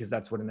way, because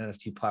that's what an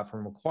NFT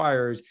platform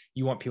requires,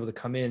 you want people to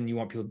come in, you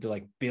want people to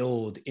like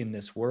build in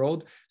this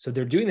world. So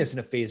they're doing this in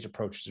a phased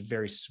approach, which is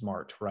very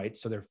smart, right?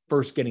 So they're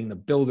first getting the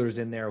builders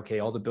in there. Okay,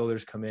 all the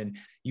builders come in,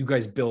 you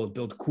guys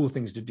build cool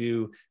things to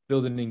do,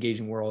 build an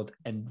engaging world,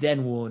 and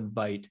then we'll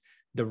invite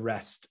the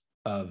rest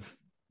of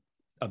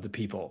the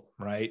people,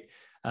 right?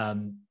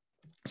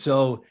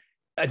 So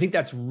I think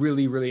that's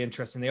really, really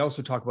interesting. They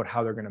also talk about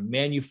how they're going to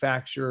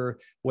manufacture,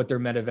 what their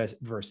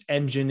metaverse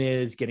engine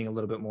is, getting a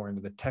little bit more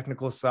into the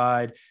technical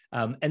side.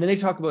 And then they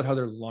talk about how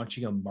they're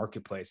launching a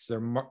marketplace.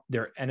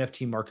 Their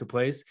NFT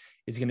marketplace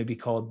is going to be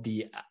called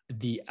the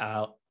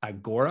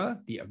Agora.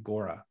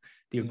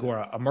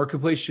 A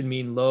marketplace should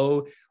mean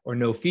low or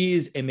no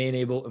fees and may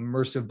enable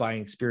immersive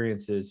buying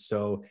experiences.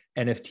 So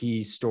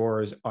NFT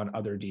stores on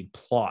other deed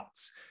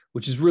plots,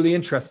 which is really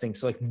interesting.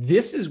 So like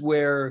this is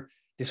where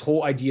this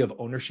whole idea of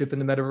ownership in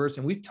the metaverse,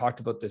 and we've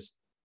talked about this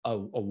a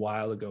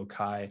while ago,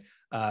 Kai,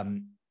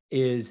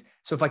 is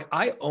so if like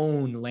I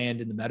own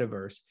land in the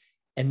metaverse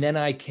and then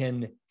I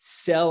can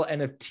sell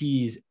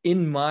NFTs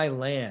in my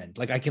land,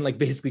 like I can like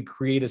basically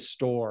create a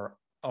store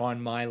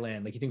on my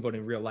land. Like you think about it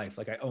in real life,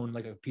 like I own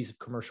like a piece of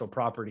commercial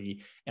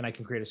property and I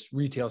can create a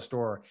retail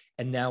store,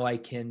 and now I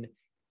can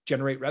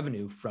generate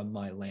revenue from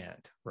my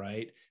land,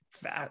 right?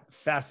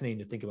 Fascinating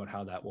to think about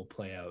how that will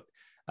play out.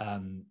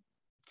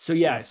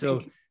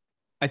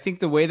 I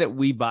think the way that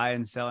we buy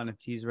and sell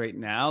NFTs right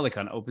now, like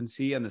on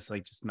OpenSea, on this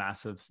like just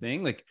massive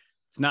thing, like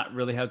it's not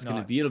really how it's going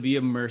to be. It'll be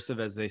immersive,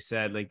 as they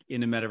said, like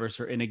in a metaverse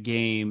or in a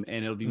game,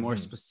 and it'll be more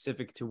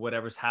specific to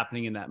whatever's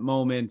happening in that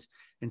moment,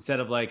 instead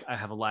of like I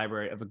have a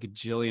library of a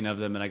gajillion of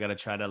them and I got to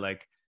try to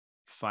like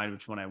find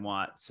which one I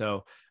want.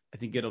 So I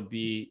think it'll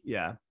be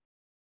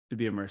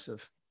immersive.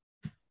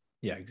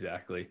 Yeah,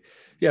 exactly.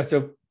 Yeah,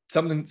 so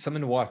something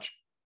to watch.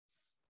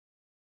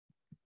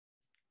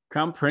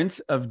 Crown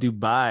Prince of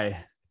Dubai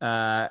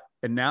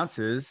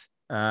announces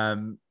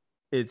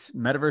its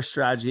metaverse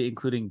strategy,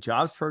 including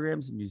jobs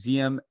programs,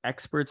 museum,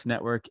 experts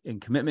network,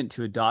 and commitment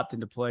to adopt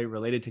and deploy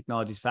related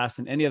technologies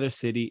faster than any other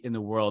city in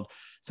the world.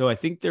 So I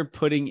think they're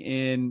putting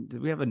in, do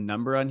we have a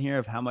number on here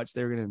of how much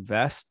they're going to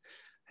invest?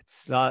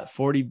 It's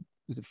 40,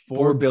 was it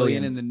 4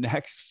 billion in the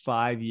next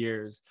 5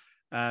 years.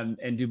 And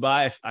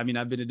Dubai, I mean,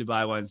 I've been to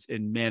Dubai once,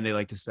 and man, they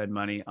like to spend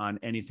money on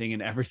anything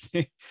and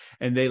everything.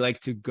 And they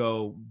like to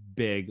go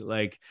big.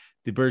 Like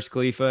the Burj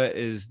Khalifa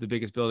is the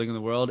biggest building in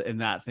the world,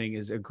 and that thing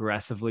is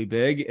aggressively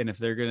big. And if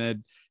they're going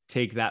to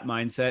take that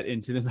mindset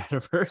into the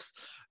metaverse,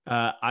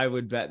 I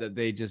would bet that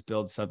they just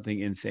build something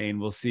insane.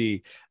 We'll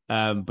see.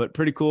 But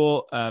pretty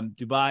cool.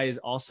 Dubai is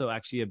also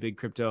actually a big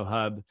crypto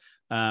hub.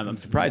 I'm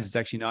surprised it's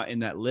actually not in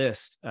that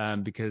list,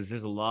 because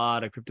there's a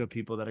lot of crypto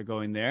people that are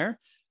going there.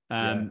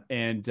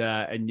 And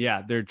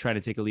yeah, they're trying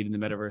to take a lead in the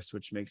metaverse,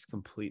 which makes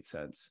complete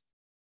sense.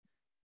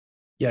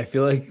 Yeah, I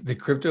feel like the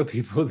crypto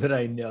people that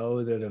I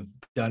know that have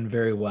done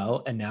very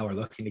well and now are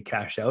looking to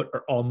cash out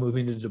are all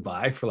moving to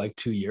Dubai for like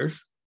 2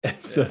 years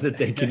so that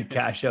they can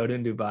cash out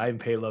in Dubai and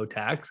pay low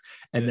tax,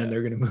 and then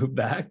they're going to move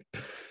back.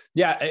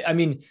 Yeah, I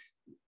mean,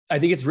 I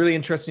think it's really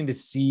interesting to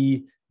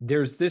see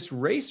there's this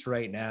race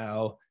right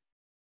now,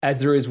 as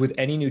there is with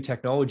any new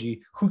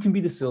technology, who can be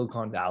the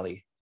Silicon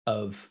Valley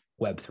of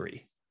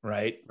Web3,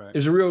 right?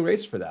 There's a real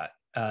race for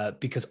that,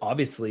 because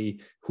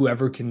obviously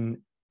whoever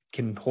can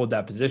hold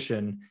that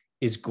position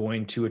is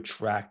going to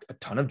attract a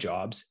ton of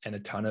jobs and a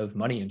ton of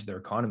money into their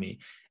economy.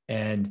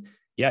 And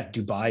yeah,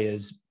 Dubai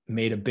has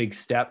made a big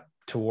step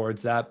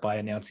towards that by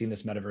announcing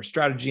this metaverse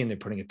strategy, and they're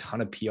putting a ton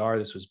of PR.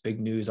 This was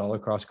big news all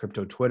across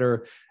crypto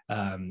Twitter.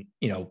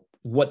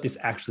 What this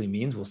actually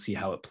means, we'll see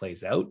how it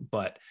plays out,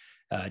 but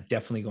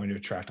definitely going to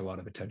attract a lot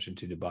of attention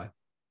to Dubai.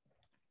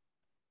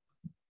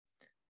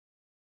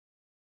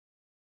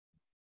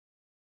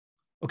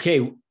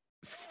 Okay,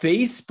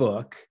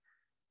 Facebook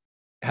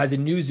has a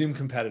new Zoom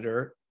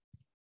competitor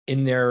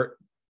in there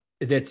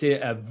that's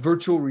a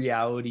virtual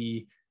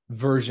reality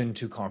version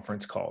to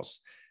conference calls.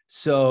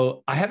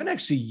 So I haven't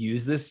actually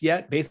used this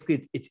yet.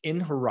 Basically, it's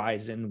in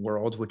Horizon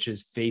World, which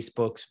is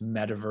Facebook's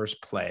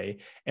metaverse play,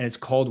 and it's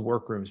called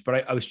Workrooms.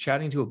 But I was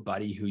chatting to a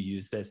buddy who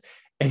used this,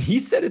 and he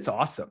said it's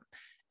awesome.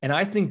 And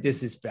I think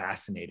this is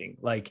fascinating.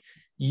 Like,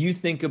 you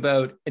think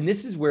about, and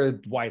this is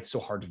why it's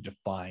so hard to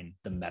define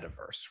the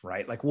metaverse,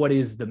 right? Like, what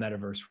is the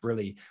metaverse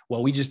really?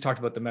 Well, we just talked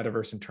about the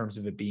metaverse in terms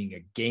of it being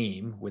a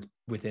game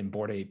within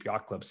Bored Ape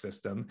Yacht Club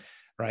system,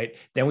 right?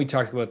 Then we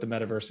talked about the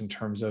metaverse in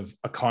terms of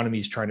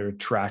economies trying to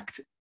attract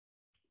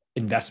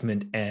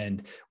investment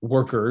and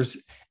workers.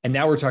 And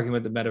now we're talking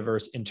about the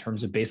metaverse in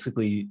terms of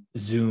basically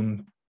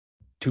Zoom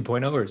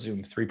 2.0 or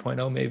Zoom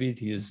 3.0, maybe,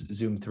 to use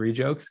Zoom 3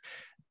 jokes.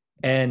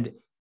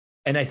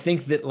 And I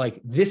think that, like,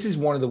 this is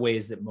one of the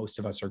ways that most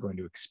of us are going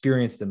to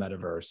experience the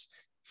metaverse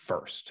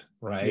first,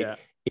 right?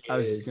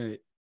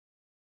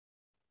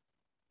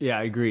 Yeah,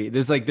 I agree.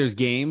 There's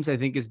games, I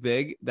think, is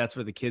big. That's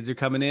where the kids are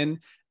coming in.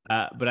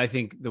 But I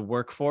think the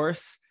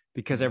workforce,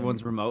 because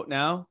everyone's remote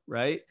now,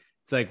 right?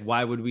 It's like,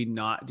 why would we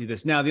not do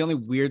this? Now, the only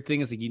weird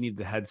thing is, like, you need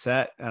the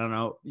headset. I don't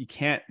know. You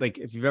can't, like,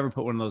 if you've ever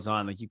put one of those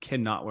on, like, you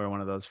cannot wear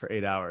one of those for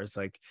 8 hours.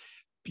 Like,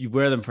 you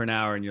wear them for an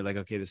hour and you're like,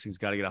 okay, this thing's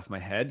got to get off my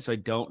head. So I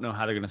don't know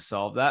how they're going to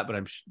solve that, but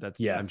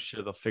I'm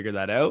sure they'll figure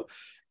that out.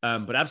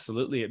 But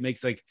absolutely, it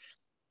makes, like,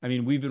 I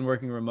mean, we've been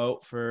working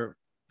remote for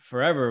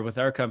forever with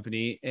our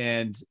company,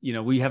 and,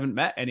 we haven't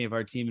met any of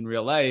our team in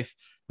real life.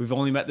 We've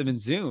only met them in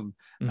Zoom.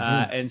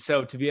 And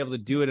so to be able to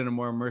do it in a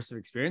more immersive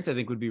experience, I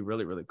think would be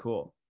really, really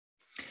cool.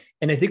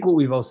 And I think what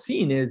we've all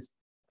seen is,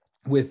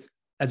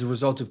 as a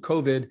result of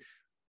COVID,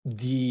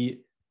 the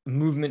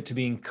movement to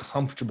being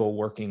comfortable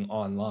working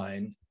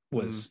online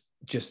was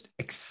just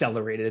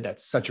accelerated at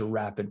such a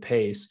rapid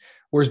pace.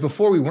 Whereas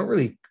before, we weren't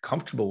really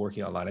comfortable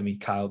working online. I mean,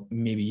 Kyle,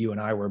 maybe you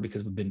and I were,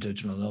 because we've been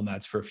digital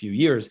nomads for a few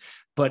years,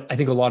 but I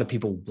think a lot of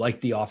people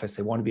like the office,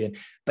 they want to be in,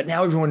 but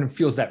now everyone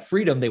feels that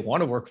freedom. They want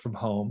to work from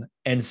home.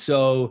 And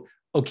so,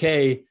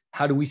 okay,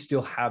 how do we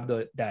still have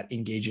that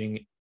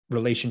engaging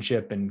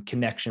relationship and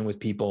connection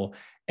with people?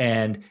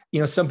 And,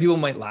 some people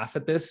might laugh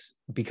at this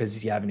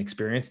because you haven't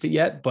experienced it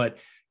yet, but,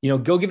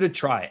 go give it a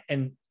try.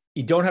 And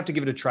you don't have to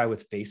give it a try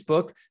with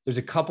Facebook. There's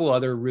a couple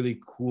other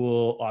really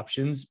cool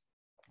options.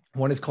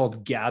 One is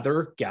called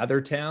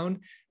GatherTown.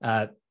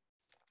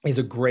 Is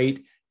a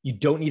great, you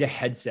don't need a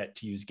headset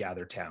to use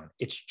GatherTown.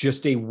 It's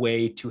just a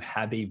way to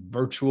have a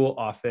virtual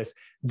office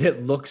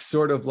that looks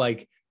sort of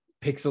like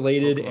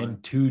pixelated Pokemon. And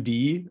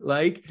 2D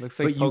like. Looks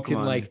like, but you Pokemon,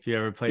 can, like, if you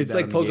ever played, it's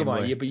like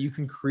Pokemon, yeah. But you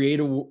can create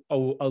a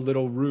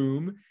little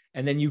room,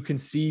 and then you can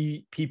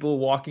see people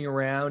walking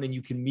around, and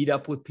you can meet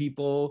up with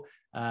people,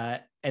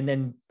 and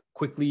then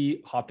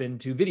quickly hop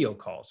into video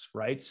calls,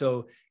 right?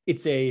 So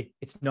it's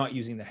not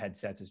using the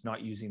headsets, it's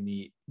not using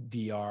the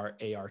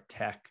VR, AR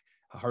tech,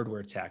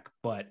 hardware tech,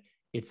 but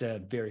it's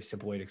a very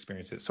simple way to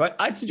experience it. So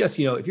I'd suggest,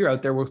 if you're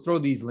out there, we'll throw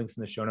these links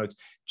in the show notes.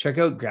 Check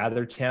out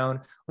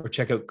GatherTown or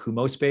check out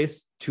Kumo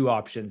Space, two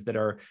options that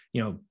are,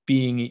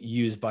 being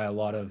used by a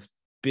lot of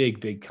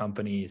big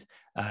companies,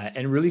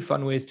 and really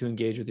fun ways to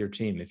engage with your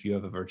team if you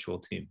have a virtual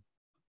team.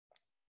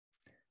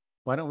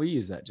 Why don't we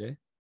use that, Jay?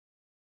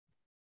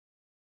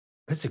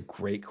 That's a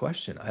great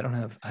question. I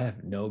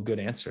have no good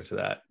answer to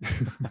that.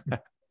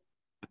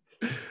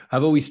 How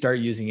about we start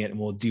using it and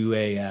we'll do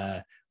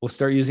we'll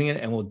start using it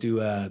and we'll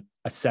do a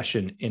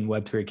session in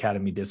Web3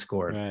 Academy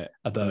Discord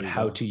about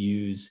how to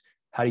use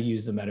the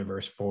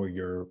metaverse for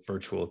your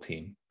virtual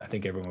team. I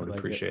think everyone would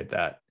appreciate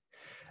that.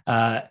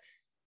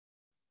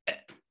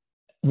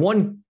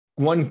 One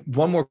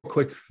more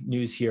quick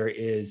news here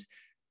is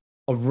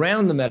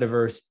around the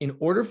metaverse. In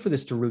order for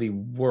this to really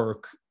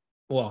work,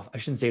 well, I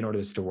shouldn't say in order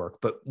for this to work,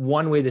 but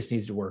one way this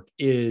needs to work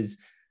is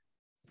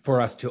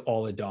for us to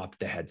all adopt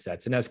the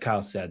headsets. And as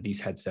Kyle said,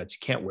 these headsets, you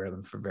can't wear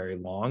them for very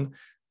long,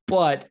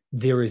 but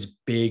there is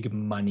big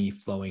money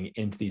flowing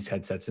into these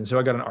headsets. And so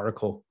I got an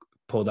article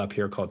pulled up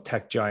here called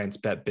Tech Giants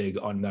Bet Big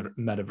on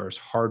Metaverse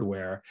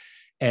Hardware.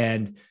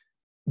 And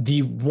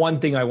the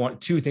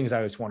two things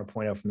I just want to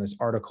point out from this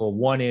article.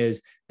 One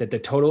is that the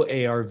total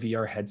AR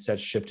VR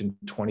headsets shipped in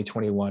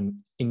 2021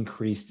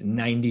 increased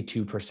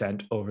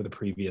 92% over the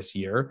previous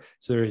year.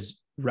 So there's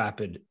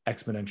rapid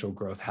exponential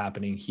growth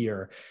happening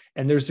here.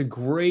 And there's a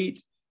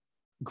great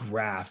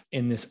graph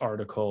in this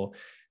article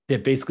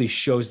that basically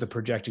shows the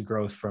projected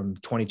growth from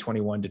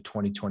 2021 to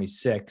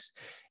 2026.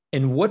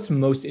 And what's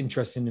most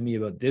interesting to me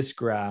about this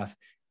graph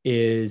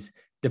is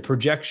the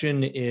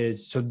projection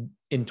is, so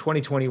in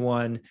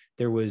 2021,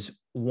 there was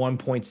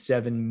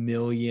 1.7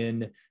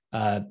 million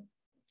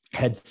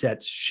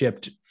headsets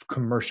shipped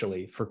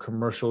commercially for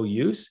commercial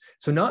use.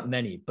 So not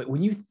many, but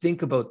when you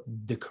think about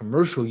the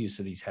commercial use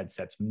of these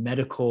headsets,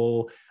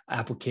 medical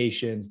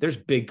applications, there's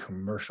big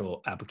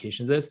commercial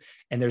applications of this.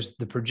 And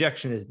the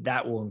projection is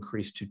that will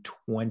increase to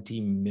 20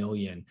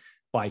 million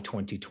by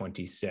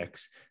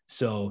 2026.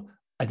 So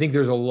I think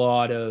there's a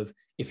lot of,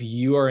 if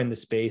you are in the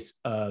space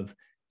of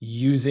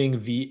using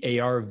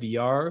AR,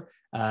 VR,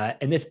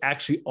 and this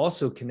actually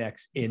also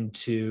connects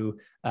into,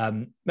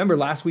 remember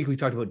last week we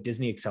talked about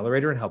Disney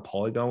Accelerator and how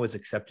Polygon was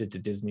accepted to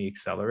Disney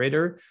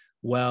Accelerator.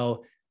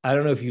 Well, I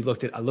don't know if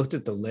I looked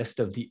at the list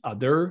of the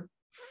other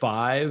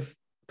 5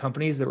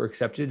 companies that were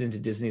accepted into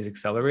Disney's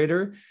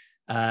Accelerator.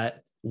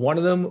 One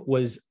of them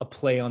was a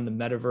play on the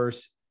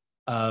metaverse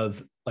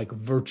of like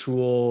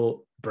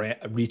virtual brand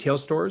retail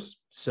stores.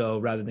 So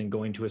rather than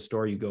going to a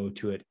store, you go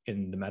to it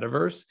in the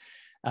metaverse.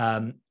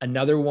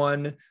 Another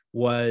one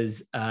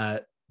was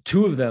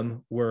 2 of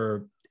them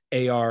were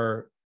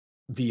AR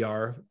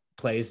VR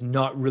plays,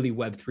 not really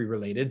Web3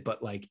 related,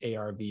 but like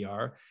AR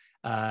VR.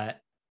 I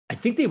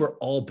think they were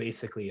all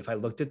basically, if I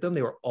looked at them,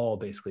 they were all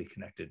basically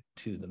connected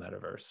to the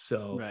metaverse.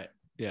 So right.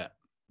 Yeah.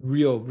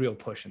 Real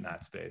push in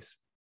that space.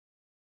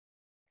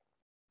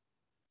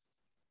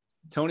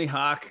 Tony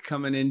Hawk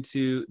coming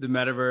into the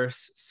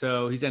metaverse.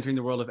 So he's entering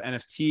the world of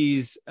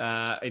NFTs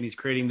and he's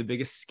creating the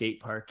biggest skate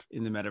park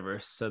in the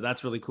metaverse. So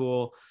that's really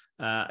cool.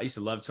 I used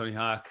to love Tony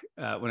Hawk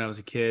when I was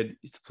a kid.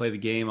 Used to play the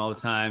game all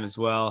the time as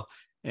well.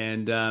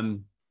 And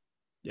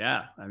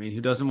yeah, I mean,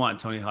 who doesn't want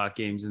Tony Hawk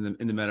games in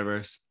the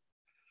metaverse?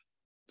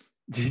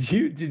 Did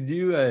you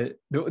the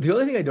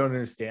only thing I don't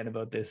understand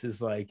about this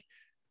is like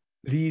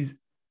these,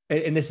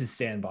 and this is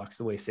Sandbox,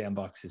 the way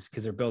Sandbox is,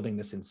 because they're building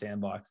this in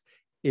Sandbox,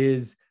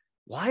 is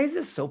why is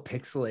this so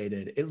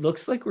pixelated? It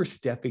looks like we're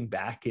stepping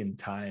back in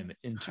time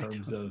in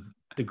terms of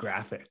the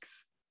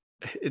graphics.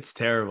 It's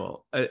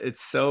terrible.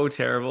 It's so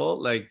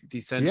terrible. Like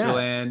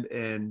Decentraland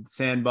and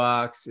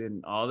Sandbox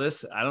and all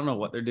this. I don't know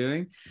what they're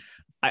doing.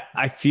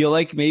 I feel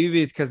like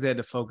maybe it's because they had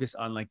to focus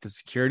on like the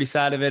security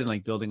side of it and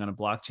like building on a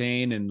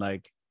blockchain and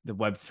like the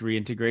Web3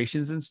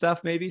 integrations and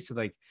stuff, maybe. So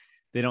like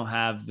they don't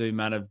have the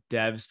amount of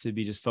devs to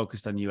be just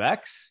focused on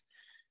UX.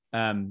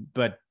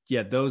 But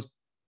yeah,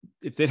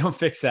 if they don't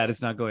fix that,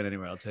 it's not going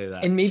anywhere. I'll tell you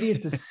that. And maybe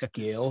it's a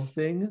scale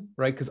thing,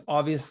 right? Because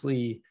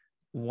obviously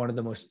one of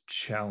the most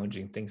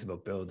challenging things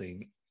about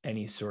building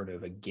any sort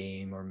of a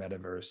game or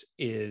metaverse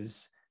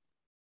is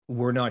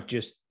we're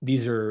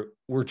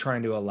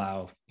trying to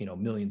allow,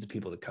 millions of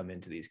people to come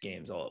into these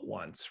games all at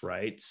once,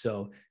 right?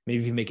 So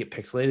maybe if you make it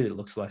pixelated, it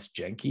looks less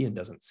janky and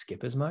doesn't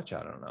skip as much.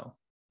 I don't know.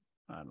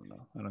 I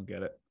don't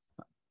get it.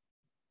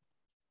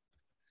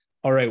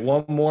 All right,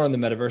 one more on the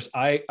metaverse.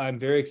 I'm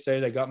very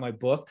excited. I got my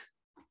book,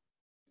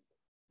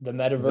 The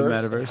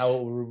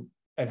Metaverse.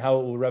 And how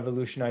it will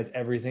revolutionize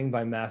everything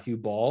by Matthew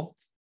Ball.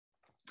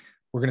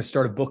 We're going to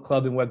start a book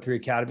club in Web3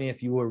 Academy.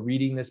 If you are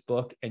reading this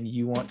book and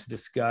you want to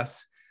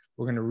discuss,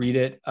 we're going to read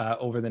it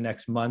over the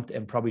next month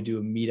and probably do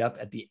a meetup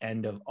at the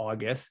end of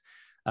August.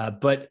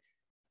 But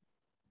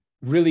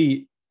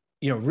really,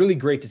 really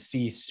great to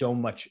see so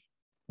much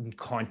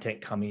content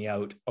coming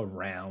out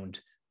around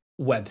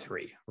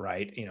Web3,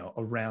 right?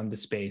 Around the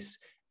space.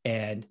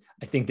 And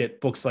I think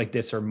that books like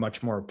this are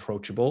much more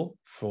approachable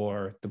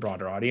for the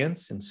broader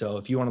audience. And so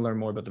if you want to learn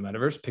more about the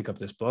metaverse, pick up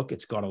this book.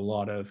 It's got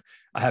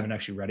I haven't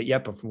actually read it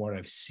yet, but from what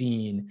I've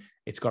seen,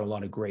 it's got a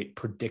lot of great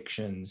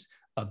predictions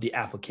of the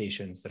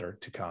applications that are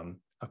to come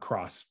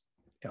across,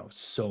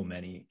 so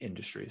many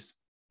industries.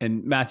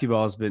 and Matthew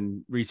Ball has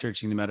been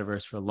researching the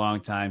metaverse for a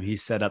long time. He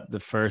set up the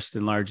first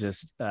and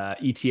largest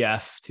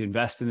ETF to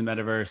invest in the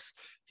metaverse.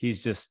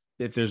 He's just,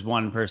 if there's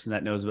one person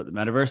that knows about the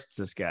metaverse, it's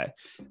this guy.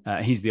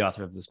 He's the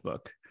author of this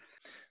book.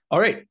 All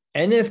right.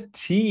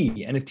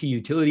 NFT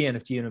utility,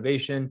 NFT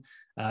innovation,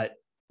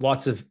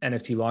 lots of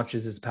NFT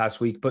launches this past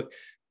week, but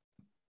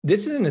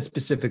this isn't a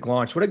specific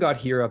launch. What I got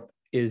here up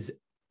is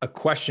a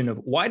question of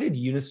why did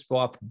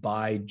Uniswap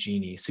buy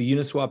Genie? So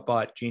Uniswap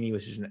bought Genie,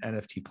 which is an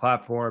NFT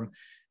platform.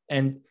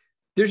 And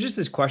there's just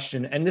this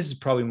question, and this is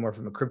probably more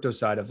from a crypto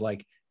side of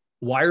like,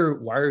 why are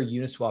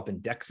Uniswap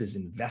and DEXs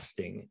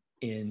investing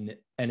in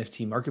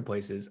NFT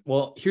marketplaces?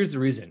 Well, here's the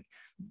reason.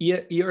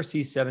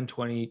 ERC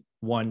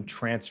 721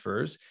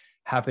 transfers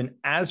happen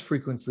as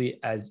frequently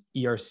as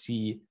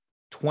ERC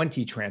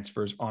 20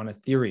 transfers on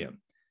Ethereum.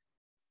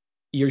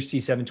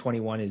 ERC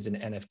 721 is an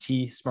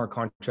NFT smart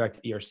contract.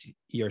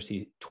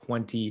 ERC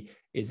 20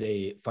 is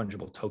a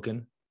fungible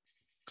token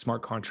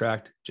smart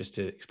contract, just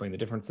to explain the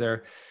difference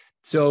there.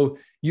 So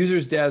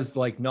users, devs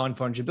like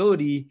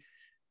non-fungibility,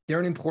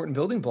 they're an important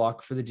building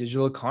block for the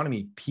digital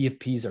economy.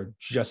 PFPs are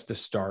just the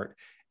start.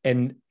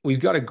 And we've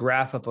got a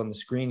graph up on the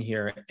screen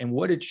here. And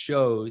what it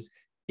shows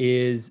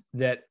is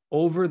that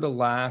over the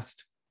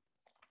last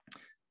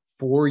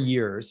 4 or 5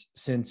 years,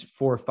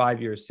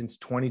 since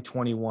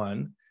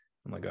 2021,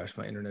 oh my gosh,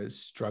 my internet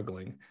is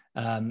struggling.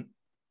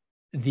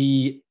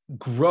 The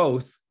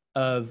growth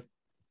of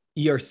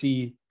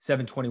ERC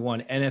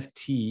 721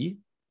 NFT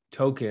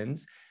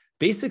tokens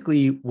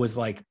basically was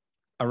like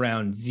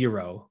around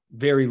zero,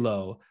 very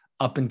low,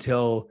 up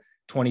until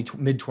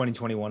mid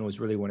 2021 was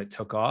really when it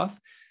took off.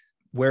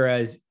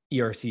 Whereas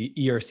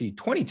ERC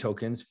 20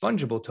 tokens,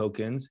 fungible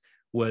tokens,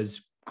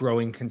 was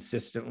growing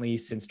consistently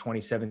since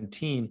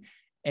 2017.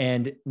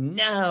 And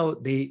now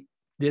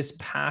this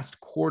past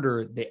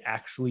quarter, they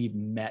actually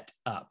met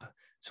up.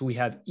 So we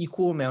have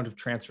equal amount of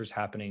transfers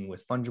happening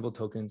with fungible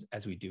tokens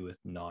as we do with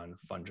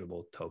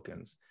non-fungible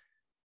tokens.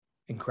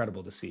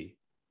 Incredible to see.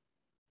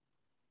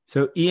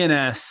 So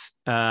ENS,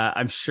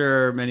 I'm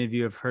sure many of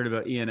you have heard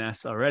about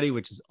ENS already,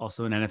 which is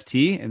also an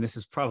NFT. And this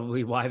is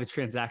probably why the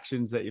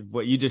transactions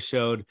what you just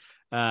showed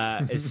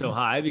is so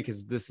high,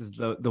 because this is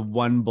the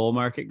one bull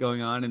market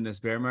going on in this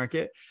bear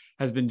market.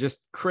 Has been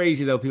just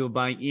crazy though, people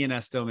buying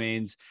ENS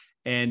domains.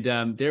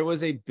 And there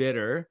was a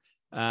bidder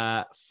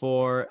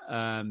for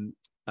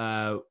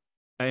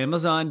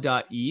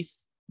Amazon.eth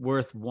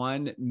worth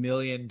 $1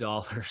 million.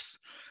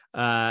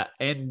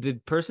 And the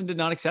person did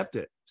not accept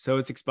it. So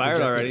it's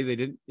expired already.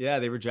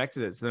 They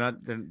rejected it. So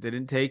they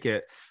didn't take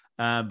it.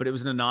 But it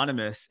was an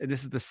anonymous. And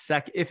this is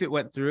if it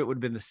went through, it would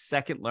have been the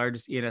second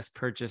largest ENS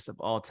purchase of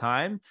all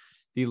time.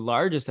 The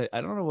largest, I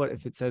don't know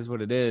if it says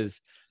what it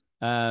is.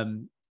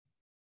 Wasn't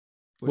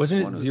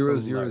it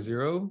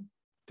 000?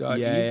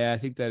 Yeah, I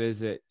think that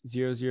is it.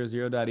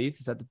 000.eth.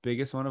 Is that the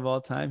biggest one of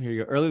all time? Here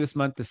you go. Early this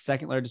month, the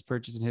second largest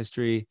purchase in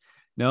history.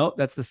 No,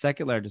 that's the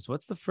second largest.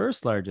 What's the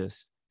first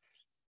largest?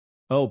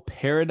 Oh,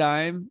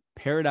 Paradigm.eth,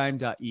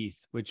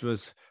 which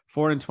was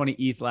 420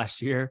 ETH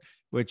last year,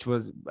 which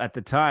was at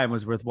the time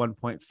was worth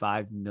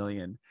 1.5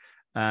 million.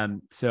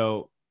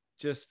 So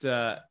just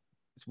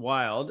it's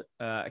wild.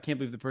 I can't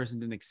believe the person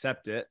didn't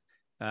accept it.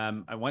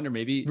 I wonder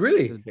maybe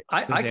really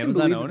I can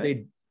believe that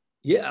they.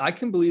 Yeah, I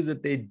can believe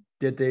that they.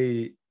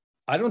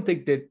 I don't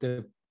think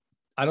that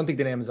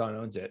Amazon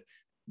owns it.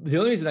 The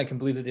only reason I can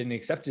believe that they didn't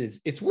accept it is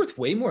it's worth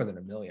way more than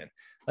 $1 million.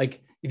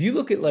 Like if you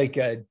look at like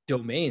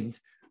domains,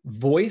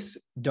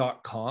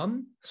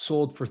 voice.com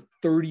sold for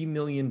 $30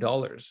 million.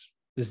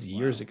 This is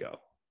years ago.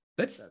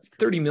 That's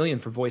 30 million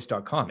for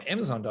voice.com.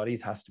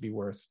 Amazon.eth has to be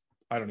worth,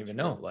 I don't even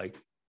know, like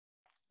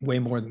way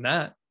more than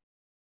that.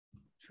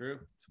 True.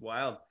 It's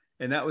wild.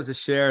 And that was a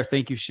share.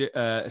 Thank you.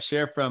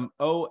 Share from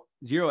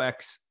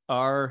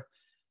O0XR.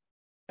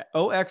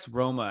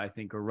 OXRoma, I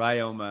think, or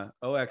Ryoma,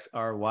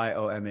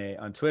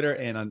 OXRYOMA on Twitter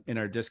and in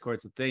our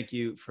Discord. So thank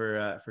you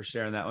for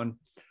sharing that one.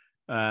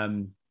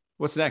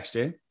 What's next,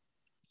 Jay?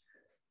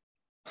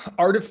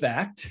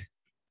 Artifact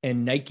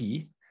and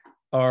Nike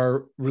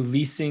are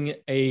releasing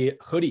a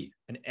hoodie,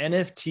 an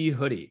NFT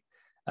hoodie.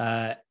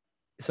 So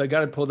I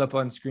got it pulled up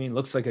on screen.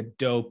 Looks like a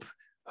dope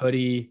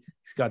hoodie.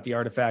 It's got the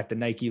Artifact, the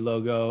Nike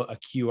logo, a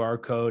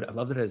QR code. I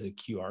love that it has a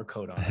QR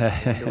code on it.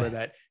 I wonder where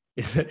that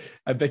is.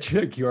 I bet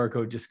you the QR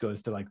code just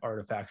goes to like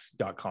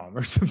artifacts.com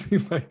or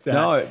something like that.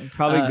 No, it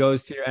probably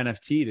goes to your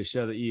NFT to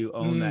show that you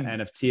own that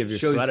NFT of your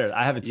sweater.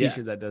 I have a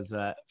t-shirt that does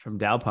that from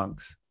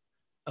Dowpunks.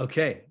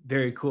 Okay,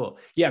 very cool.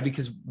 Yeah,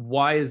 because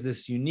why is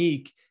this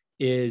unique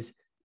is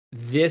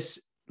this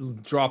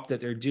drop that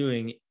they're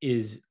doing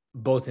is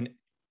both an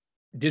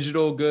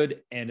digital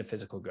good and a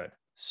physical good.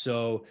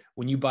 So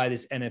when you buy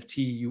this NFT,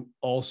 you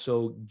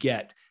also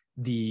get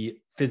the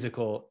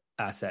physical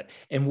asset.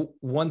 And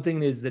one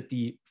thing is that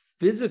the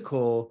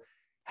physical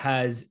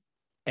has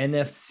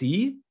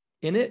NFC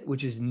in it,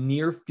 which is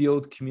near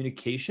field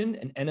communication,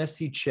 an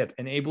NFC chip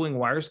enabling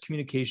wireless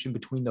communication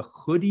between the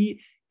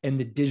hoodie and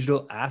the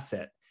digital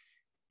asset.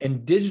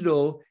 And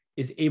digital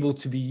is able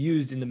to be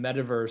used in the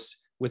metaverse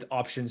with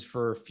options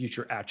for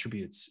future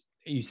attributes.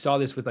 you saw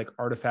this with like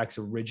Artifact's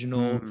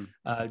original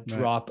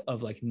drop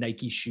of like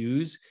Nike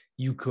shoes.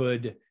 You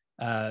could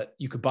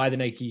buy the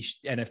Nike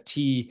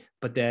NFT,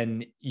 but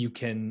then you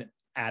can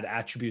add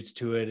attributes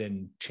to it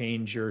and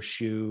change your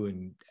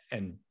shoe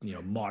and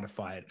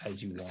modify it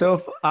as you want. So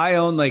if I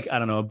own like, I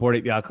don't know, a Bored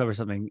Ape Yacht Club or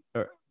something,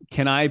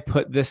 can I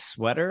put this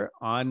sweater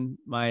on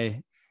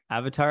my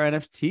avatar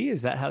NFT?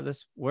 Is that how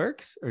this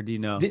works? Or do you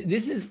know?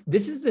 This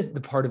is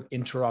the part of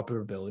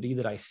interoperability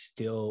that I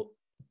still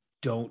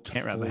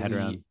can't wrap my head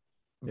around.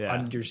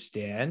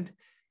 Understand.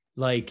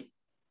 Like,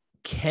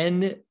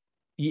 I'm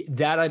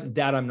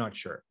not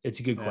sure. It's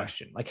a good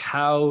question. Like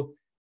how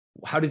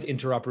does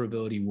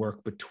interoperability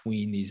work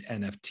between these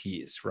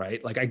NFTs,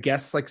 right? Like, I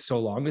guess like so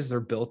long as they're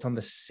built on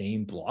the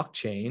same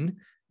blockchain,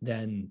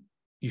 then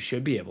you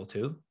should be able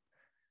to.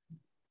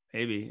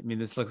 Maybe. I mean,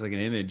 this looks like an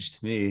image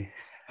to me.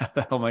 How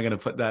am I going to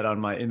put that on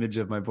my image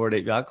of my Bored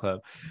Ape Yacht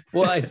Club?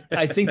 Well,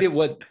 I think that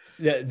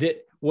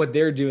what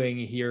they're doing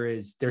here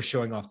is they're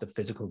showing off the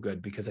physical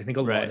good, because I think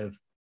a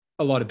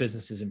lot of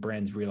businesses and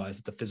brands realize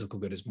that the physical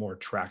good is more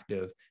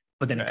attractive,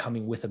 but then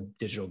coming with a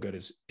digital good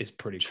is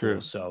pretty cool.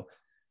 So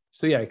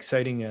yeah,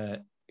 exciting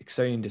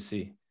to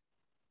see.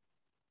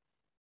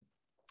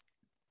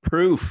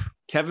 Proof.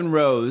 Kevin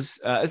Rose.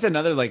 It's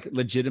another like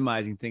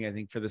legitimizing thing, I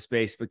think, for the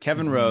space. But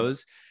Kevin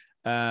Rose,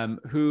 what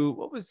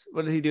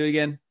did he do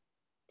again?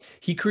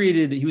 He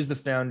was the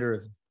founder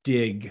of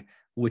Dig,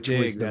 which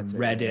was the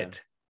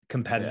Reddit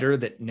competitor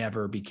that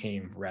never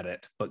became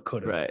Reddit, but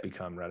could have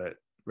become Reddit.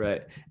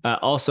 Right.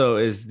 Also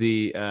is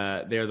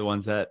they're the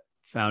ones that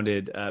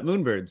founded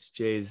Moonbirds,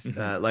 Jay's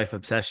life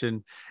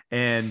obsession.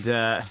 And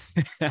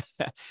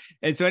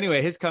and so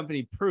anyway, his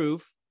company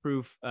Proof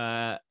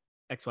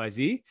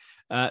XYZ,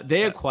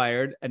 they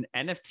acquired an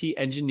NFT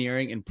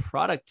engineering and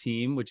product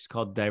team, which is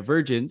called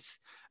Divergence.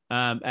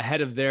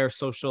 Ahead of their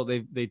social,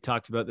 they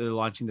talked about they're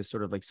launching this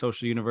sort of like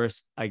social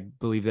universe. I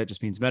believe that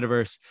just means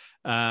metaverse.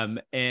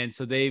 And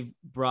so they've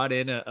brought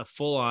in a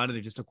full on, and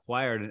they just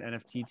acquired an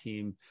NFT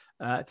team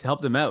to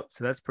help them out.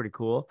 So that's pretty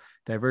cool.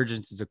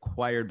 Divergence is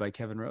acquired by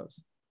Kevin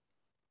Rose.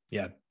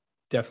 Yeah,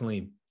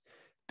 definitely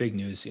big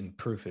news in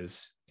Proof.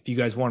 Is if you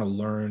guys want to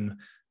learn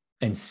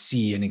and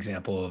see an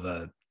example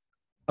of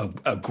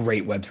a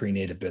great Web3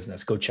 native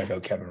business, go check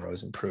out Kevin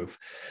Rose and Proof.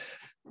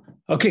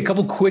 Okay, a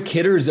couple quick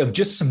hitters of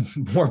just some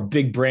more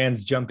big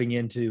brands jumping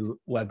into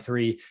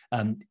Web3.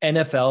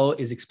 NFL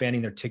is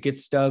expanding their ticket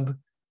stub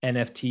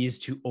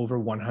NFTs to over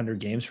 100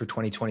 games for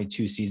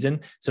 2022 season.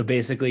 So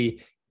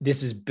basically,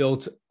 this is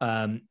built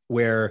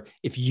where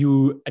if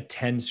you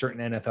attend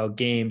certain NFL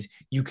games,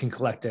 you can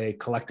collect a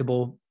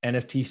collectible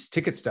NFT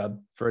ticket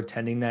stub for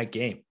attending that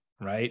game,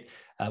 right?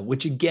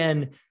 Which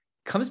again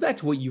comes back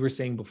to what you were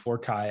saying before,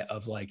 Kai,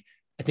 of like,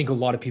 I think a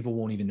lot of people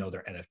won't even know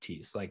they're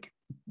NFTs. Like,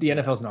 the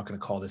NFL is not going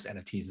to call this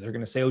NFTs. They're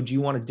going to say, oh, do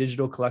you want a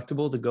digital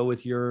collectible to go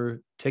with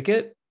your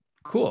ticket?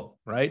 Cool,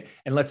 right?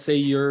 And let's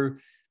say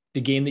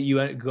the game that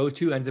you go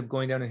to ends up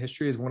going down in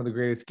history as one of the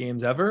greatest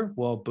games ever.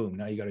 Well, boom,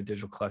 now you got a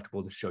digital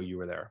collectible to show you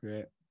were there.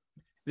 Right.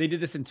 They did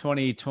this in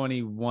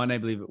 2021, I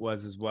believe it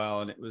was as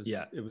well. And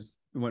it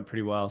went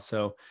pretty well.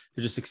 So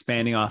they're just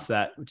expanding off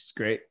that, which is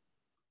great.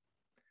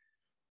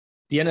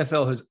 The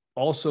NFL has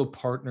also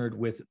partnered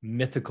with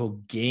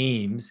Mythical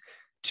Games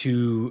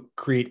to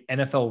create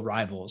NFL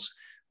Rivals,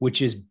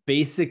 which is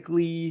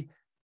basically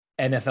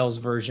NFL's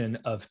version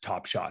of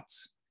Top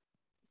Shots,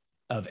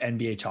 of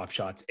NBA Top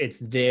Shots. It's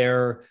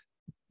their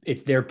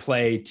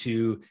play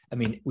to, I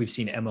mean, we've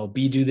seen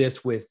MLB do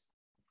this with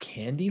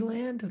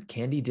Candyland,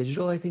 Candy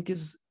Digital, I think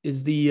is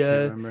the,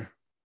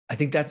 I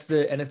think that's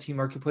the NFT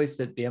marketplace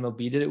that the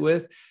MLB did it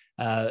with.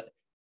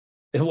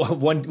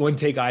 One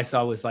take I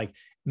saw was like,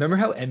 remember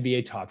how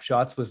NBA Top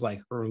Shots was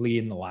like early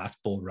in the last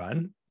bull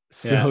run?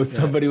 So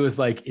somebody was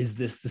like, is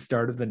this the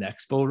start of the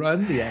next bull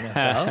run, the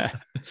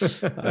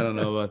NFL? I don't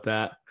know about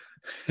that.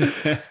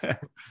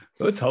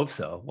 Let's hope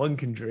so. One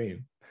can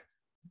dream.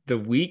 The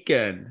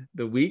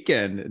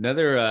Weeknd,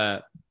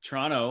 another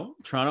Toronto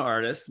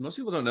artist. Most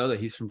people don't know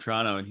that he's from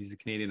Toronto and he's a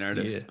Canadian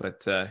artist,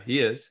 but he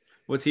is.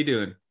 What's he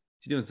doing?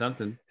 He's doing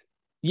something.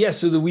 Yeah.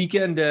 So The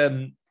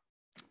Weeknd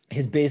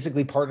has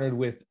basically partnered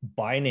with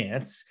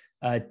Binance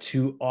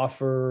to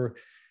offer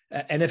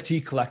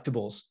NFT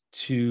collectibles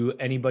to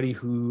anybody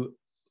who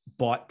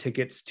bought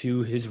tickets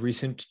to his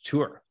recent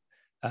tour.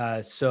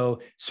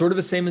 So sort of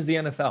the same as the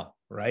NFL,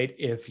 right?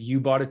 If you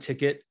bought a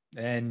ticket,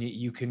 and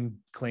you can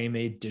claim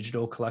a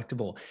digital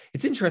collectible.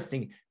 It's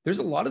interesting. There's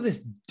a lot of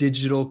this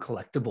digital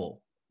collectible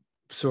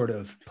sort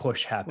of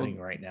push happening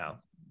right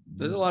now.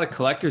 There's a lot of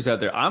collectors out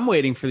there. I'm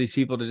waiting for these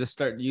people to just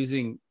start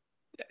using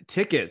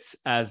tickets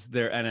as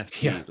their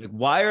NFT. Yeah. Like,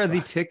 why are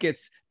the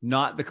tickets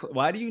not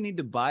why do you need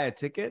to buy a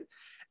ticket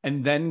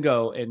and then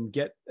go and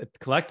get a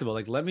collectible?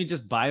 Like, let me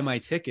just buy my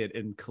ticket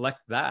and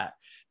collect that.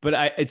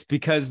 But it's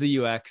because the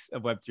UX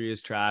of Web3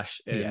 is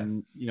trash,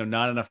 and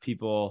not enough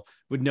people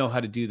would know how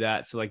to do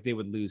that. So like they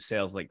would lose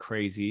sales like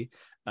crazy.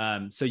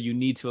 So you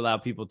need to allow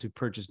people to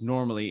purchase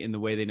normally in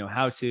the way they know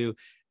how to,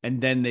 and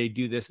then they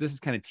do this. This is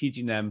kind of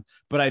teaching them.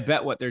 But I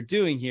bet what they're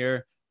doing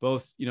here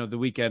both, you know, the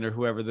Weekend or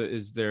whoever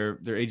is their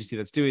agency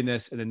that's doing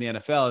this, and then the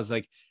NFL is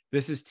like,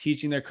 this is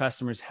teaching their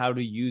customers how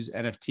to use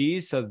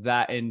NFTs so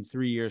that in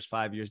 3 years,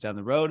 5 years down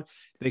the road,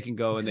 they can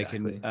go and they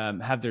can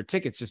have their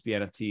tickets just be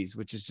NFTs,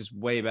 which is just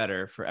way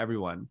better for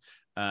everyone.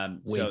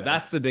 So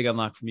that's the big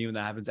unlock for me when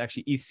that happens.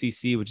 Actually,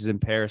 ETHCC, which is in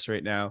Paris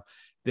right now,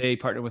 they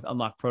partnered with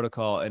Unlock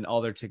Protocol and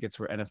all their tickets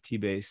were NFT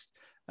based,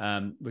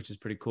 which is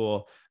pretty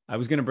cool. I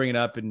was going to bring it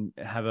up and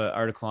have an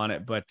article on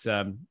it, but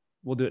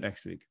we'll do it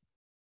next week.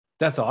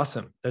 That's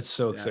awesome. That's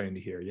so exciting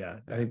to hear. Yeah.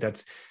 I think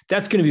that's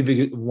going to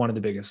be one of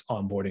the biggest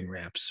onboarding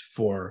ramps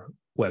for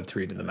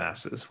Web3 to the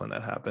masses when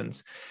that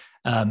happens.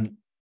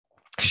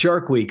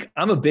 Shark Week.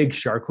 I'm a big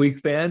Shark Week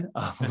fan.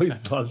 I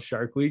always love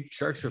Shark Week.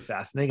 Sharks are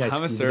fascinating.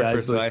 I'm a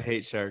surfer, so I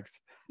hate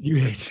sharks. You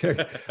hate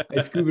sharks.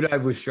 I scuba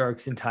dived with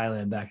sharks in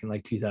Thailand back in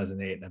like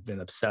 2008, and I've been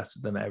obsessed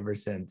with them ever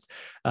since.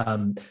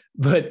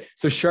 But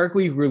so Shark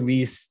Week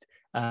released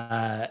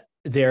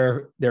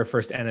their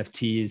first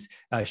NFTs.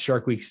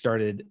 Shark Week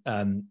started,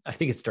 I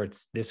think it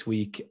starts this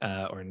week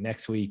or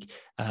next week,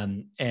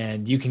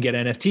 and you can get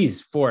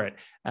NFTs for it.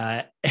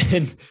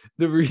 And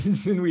the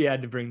reason we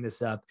had to bring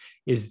this up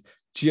is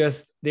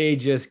they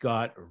just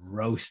got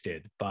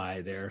roasted by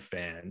their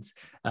fans.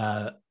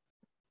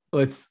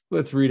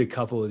 Let's read a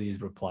couple of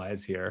these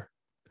replies here.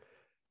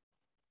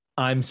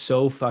 I'm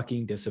so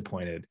fucking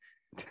disappointed.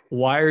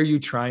 Why are you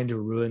trying to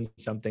ruin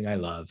something I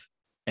love?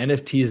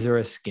 NFTs are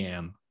a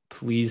scam.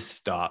 Please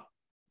stop.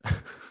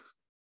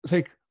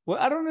 Like, well,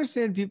 I don't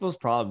understand people's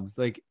problems.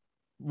 Like,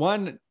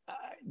 one,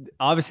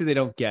 obviously they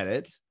don't get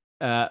it.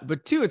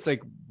 But two, it's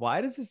like,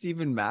 why does this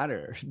even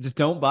matter? Just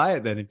don't buy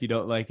it then if you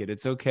don't like it.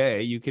 It's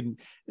okay. You can,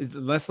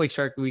 unless like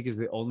Shark Week is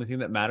the only thing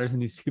that matters in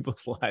these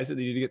people's lives and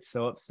they need to get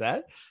so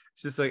upset.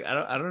 It's just like, I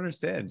don't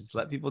understand. Just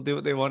let people do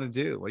what they want to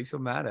do. What are you so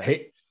mad at?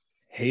 Hey,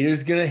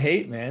 haters gonna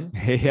hate, man.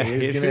 Yeah,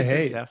 haters gonna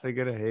hate. Definitely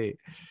gonna hate.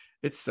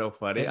 It's so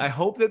funny. I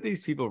hope that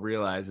these people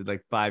realize in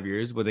like 5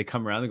 years when they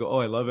come around and go, oh,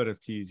 I love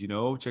NFTs, you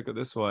know, check out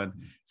this one.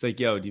 It's like,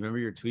 yo, do you remember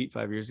your tweet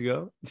 5 years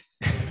ago?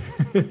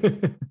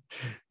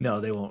 No,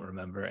 they won't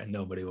remember, and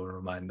nobody will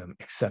remind them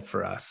except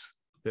for us.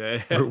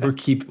 Yeah. We're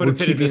keeping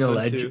a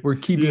ledger. We're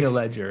keeping a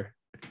ledger.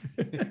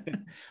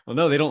 Well,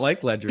 no, they don't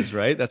like ledgers,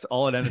 right? That's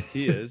all an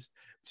NFT is.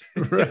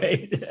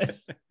 Right.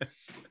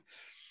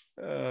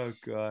 Oh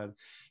God.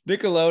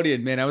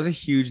 Nickelodeon, man. I was a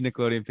huge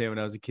Nickelodeon fan when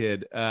I was a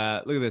kid. Look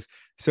at this.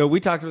 So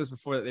we talked about this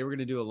before that they were going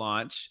to do a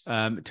launch.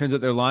 It turns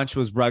out their launch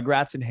was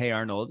Rugrats and Hey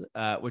Arnold,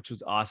 which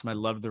was awesome. I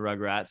loved the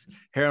Rugrats.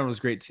 Hey Arnold was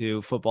great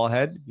too. Football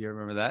Head. You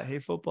remember that? Hey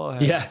Football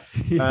Head.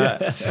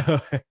 Yeah. So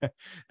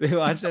they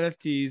launched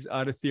NFTs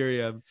on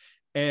Ethereum,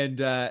 and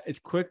it's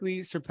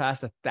quickly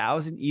surpassed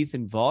 1,000 ETH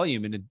in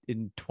volume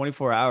in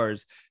 24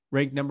 hours,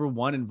 ranked number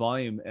 1 in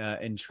volume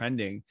in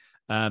trending.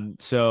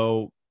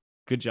 So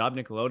good job,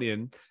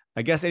 Nickelodeon.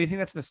 I guess anything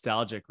that's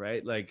nostalgic,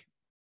 right? Like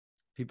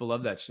people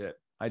love that shit.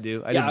 I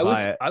do.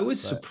 I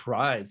was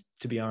surprised,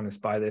 to be honest,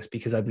 by this,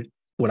 because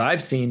what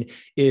I've seen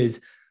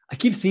is I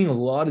keep seeing a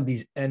lot of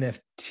these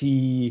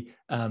NFT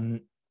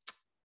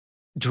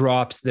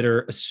drops that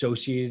are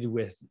associated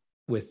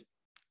with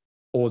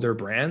older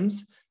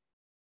brands.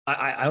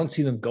 I don't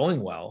see them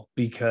going well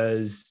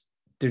because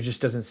there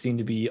just doesn't seem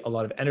to be a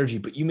lot of energy.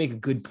 But you make a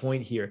good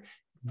point here.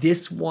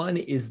 This one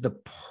is the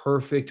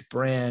perfect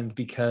brand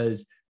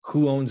because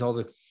who owns all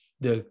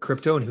the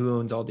crypto and who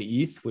owns all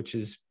the ETH, which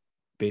is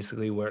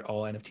basically where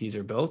all NFTs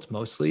are built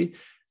mostly,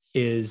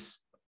 is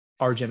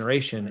our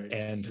generation.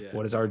 And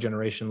what does our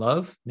generation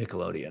love?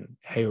 Nickelodeon.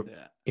 Hey,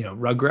 you know,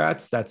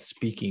 Rugrats, that's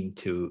speaking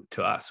to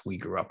us. We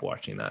grew up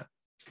watching that.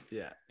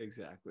 Yeah,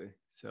 exactly.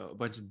 So a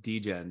bunch of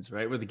degens,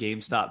 right? We're the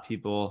GameStop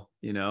people,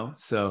 you know?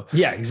 So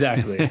yeah,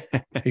 exactly.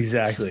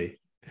 Exactly.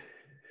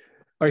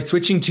 All right,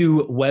 switching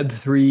to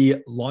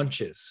Web3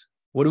 launches.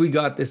 What do we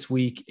got this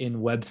week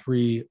in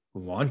Web3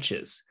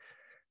 launches?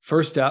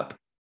 First up,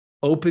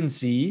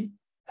 OpenSea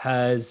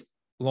has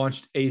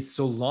launched a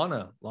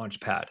Solana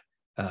launchpad.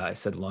 I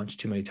said launch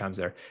too many times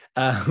there.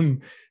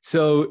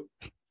 So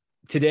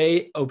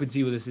today,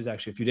 OpenSea, well, this is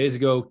actually a few days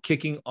ago,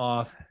 kicking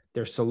off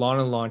their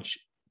Solana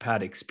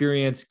launchpad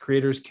experience.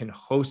 Creators can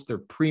host their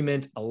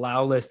pre-mint,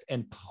 allow list,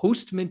 and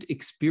post-mint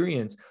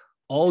experience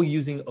all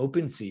using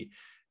OpenSea.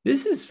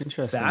 This is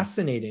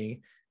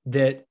fascinating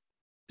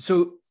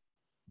so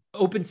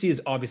OpenSea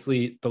is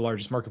obviously the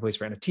largest marketplace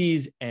for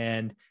NFTs,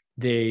 and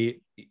they,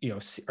 you know,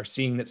 are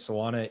seeing that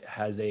Solana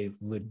has a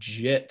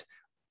legit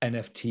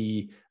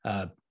NFT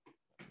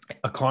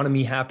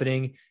economy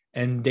happening,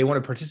 and they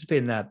want to participate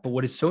in that. But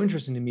what is so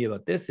interesting to me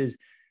about this is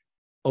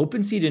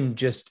OpenSea didn't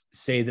just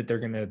say that they're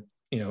going to,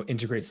 you know,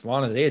 integrate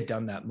Solana. They had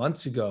done that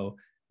months ago.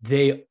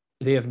 They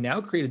have now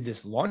created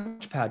this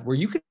launchpad where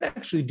you can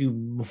actually do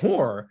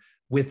more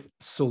with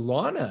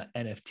Solana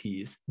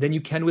NFTs than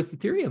you can with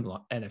Ethereum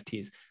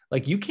NFTs.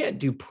 Like you can't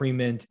do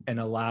pre-mint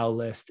and allow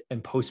list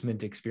and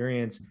post-mint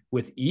experience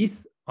with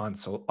ETH on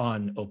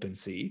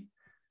OpenSea.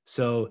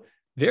 So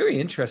very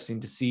interesting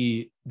to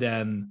see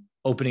them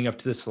opening up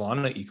to the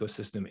Solana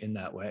ecosystem in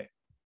that way.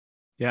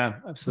 Yeah,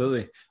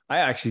 absolutely. I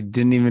actually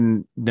didn't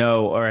even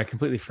know, or I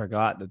completely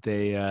forgot that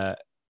they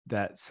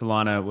that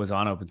Solana was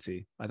on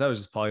OpenSea. I thought it was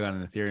just Polygon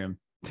and Ethereum.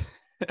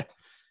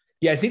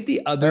 Yeah, I think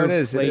the Oh, other it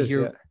is play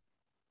here.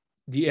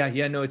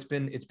 Yeah. No, it's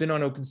been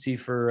on OpenSea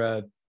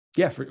for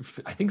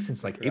I think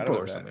since like Forgot April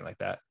about or that. something like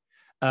that.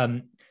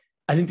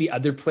 I think the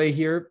other play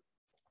here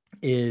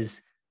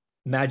is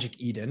Magic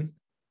Eden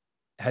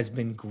has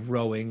been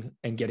growing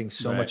and getting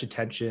so much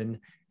attention,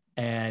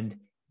 and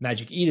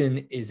Magic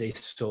Eden is a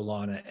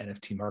Solana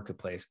NFT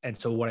marketplace. And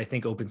so what I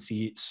think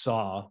OpenSea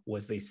saw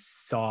was they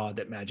saw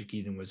that Magic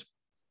Eden was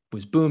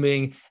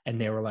booming,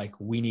 and they were like,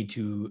 we need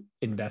to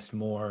invest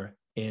more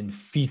in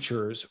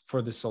features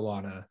for the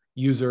Solana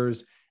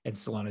users and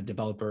Solana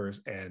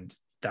developers. And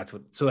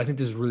so I think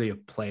this is really a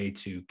play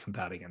to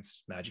combat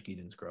against Magic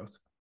Eden's growth.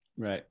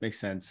 Right. Makes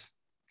sense.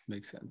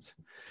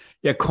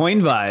 Yeah.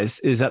 Coinvise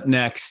is up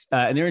next,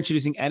 and they're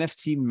introducing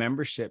NFT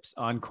memberships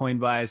on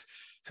Coinvise.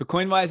 So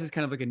Coinvise is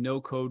kind of like a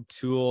no-code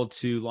tool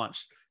to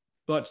launch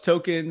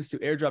tokens, to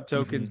airdrop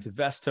tokens, to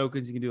vest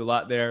tokens. You can do a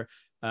lot there.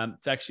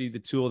 It's actually the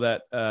tool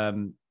that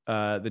the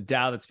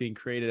DAO that's being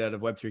created out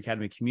of Web3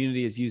 Academy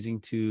community is using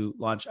to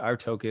launch our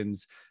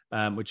tokens,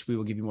 which we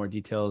will give you more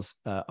details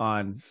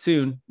on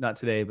soon, not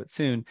today, but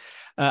soon.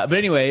 But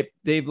anyway,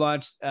 they've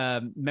launched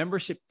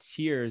membership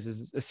tiers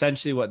is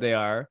essentially what they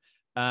are.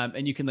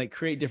 And you can like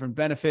create different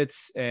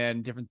benefits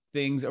and different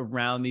things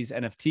around these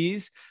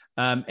NFTs,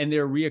 and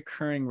they're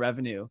reoccurring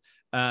revenue.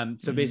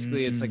 So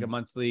basically it's like a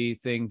monthly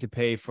thing to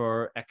pay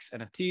for X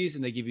NFTs,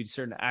 and they give you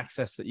certain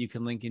access that you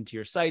can link into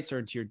your sites or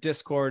into your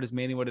Discord is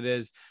mainly what it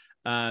is.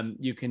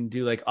 You can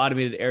do like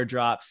automated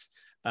airdrops,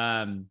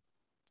 and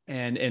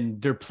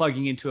they're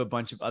plugging into a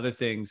bunch of other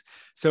things.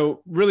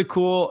 So really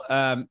cool.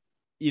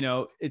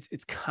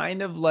 It's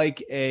kind of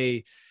like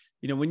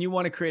when you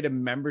want to create a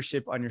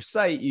membership on your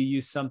site, you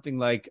use something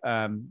like,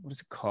 what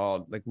is it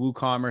called? Like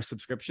WooCommerce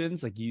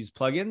subscriptions, like you use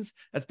plugins.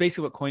 That's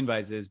basically what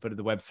Coinvise is, but at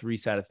the Web3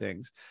 side of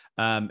things.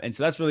 And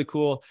so that's really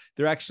cool.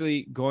 They're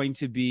actually going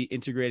to be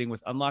integrating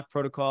with Unlock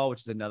Protocol, which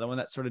is another one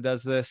that sort of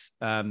does this,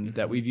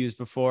 that we've used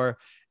before.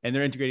 And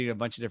they're integrating a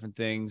bunch of different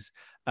things.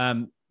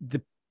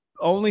 The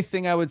only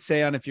thing I would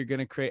say on if you're going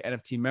to create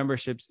NFT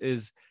memberships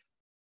is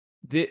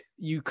that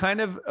you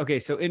kind of,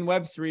 so in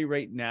Web3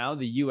 right now,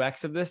 the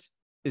UX of this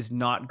is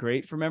not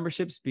great for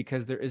memberships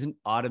because there isn't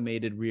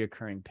automated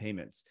reoccurring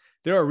payments.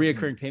 There are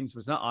reoccurring payments, but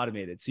it's not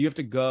automated. So you have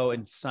to go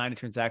and sign a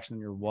transaction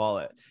on your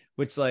wallet,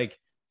 which like,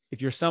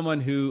 if you're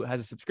someone who has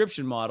a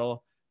subscription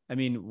model, I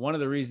mean, one of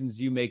the reasons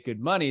you make good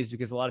money is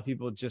because a lot of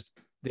people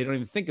they don't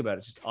even think about it.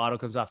 It just auto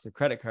comes off their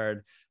credit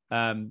card.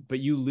 But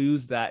you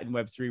lose that in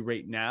Web3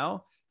 right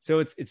now. So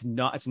it's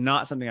not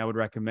something I would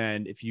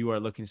recommend if you are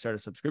looking to start a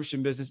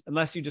subscription business,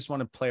 unless you just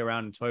want to play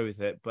around and toy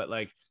with it. But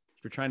like,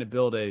 if you're trying to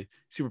build a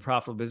super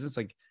profitable business,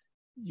 like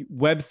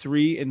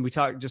Web3, and we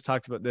just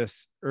talked about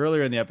this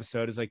earlier in the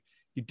episode, is like,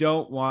 you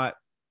don't want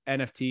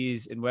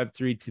NFTs in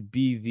Web3 to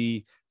be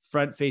the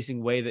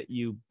front-facing way that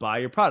you buy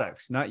your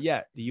products. Not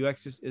yet. The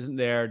UX just isn't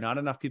there. Not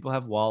enough people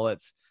have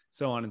wallets,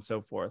 so on and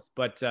so forth.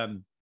 But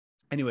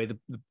anyway, the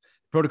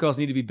protocols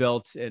need to be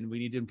built, and we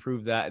need to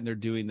improve that, and they're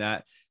doing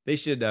that. They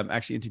should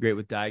actually integrate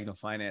with Diagonal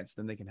Finance,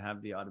 then they can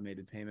have the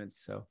automated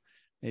payments. So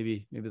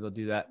maybe they'll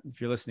do that.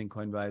 If you're listening,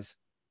 Coinvise,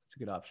 it's a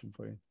good option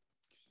for you.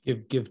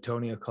 Give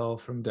Tony a call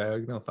from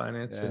Diagonal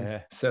Finance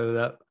and set it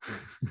up.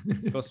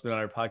 He's supposed to be on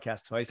our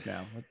podcast twice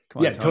now.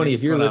 Come on, Tony,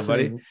 if you're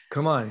listening,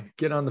 come on,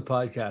 get on the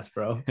podcast,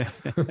 bro.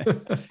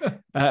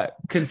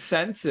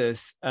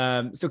 Consensus.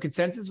 So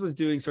Consensus was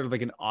doing sort of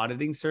like an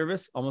auditing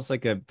service, almost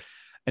like an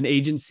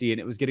agency, and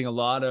it was getting a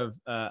lot of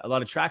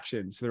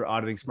traction. So they're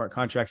auditing smart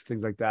contracts,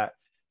 things like that.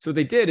 So what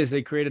they did is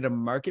they created a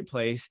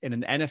marketplace and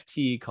an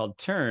NFT called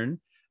Turn,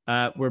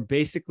 where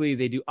basically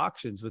they do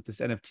auctions with this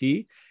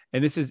NFT.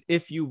 And this is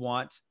if you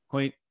want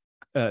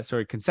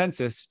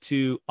Consensus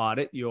to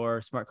audit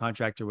your smart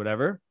contract or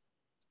whatever,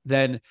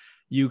 then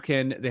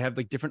they have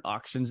like different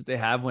auctions that they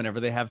have whenever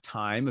they have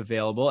time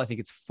available. I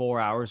think it's 4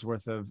 hours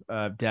worth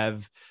of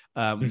dev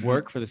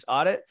work for this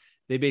audit.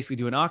 They basically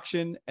do an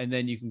auction, and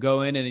then you can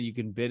go in and you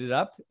can bid it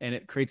up, and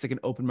it creates like an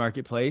open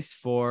marketplace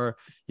for,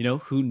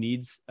 who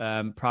needs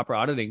proper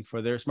auditing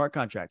for their smart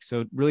contracts.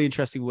 So really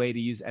interesting way to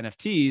use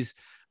NFTs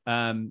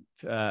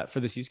for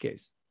this use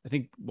case. I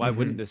think why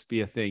wouldn't this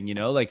be a thing?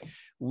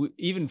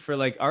 Even for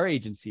like our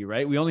agency,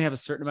 right? We only have a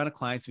certain amount of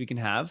clients we can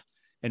have.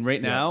 And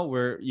right now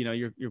we're,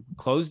 you're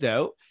closed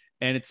out,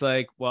 and it's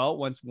like, well,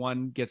 once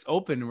one gets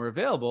open and we're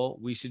available,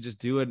 we should just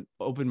do an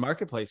open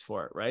marketplace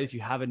for it, right? If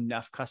you have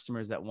enough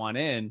customers that want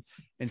in,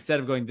 instead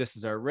of going, this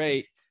is our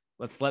rate,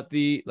 let's let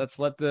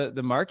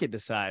the market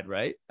decide,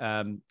 right?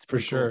 For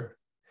sure.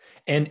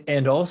 Cool.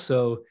 And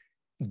also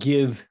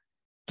give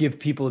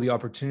people the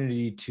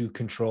opportunity to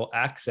control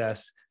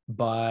access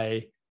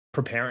by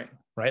preparing,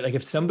 right? Like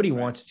if somebody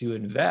wants to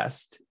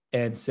invest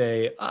and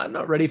say, I'm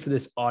not ready for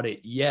this audit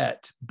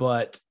yet,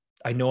 but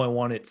I know I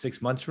want it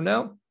 6 months from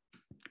now.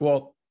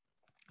 Well,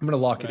 I'm going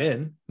to lock it in.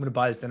 I'm going to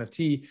buy this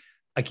NFT.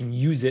 I can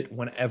use it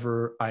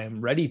whenever I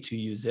am ready to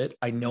use it.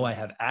 I know I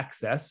have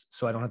access,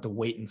 so I don't have to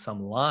wait in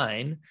some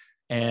line.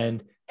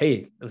 And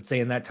hey, let's say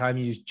in that time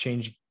you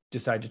change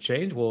decide to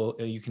change, well,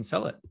 you can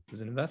sell it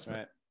as an investment.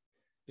 Right.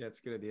 Yeah, it's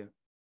a good idea.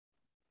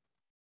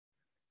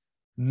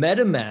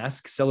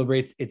 MetaMask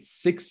celebrates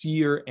its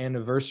 6-year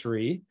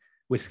anniversary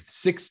with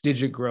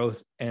 6-digit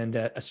growth and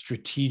a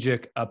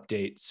strategic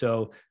update.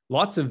 So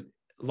lots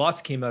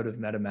came out of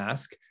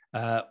MetaMask.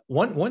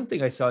 One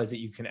thing I saw is that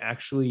you can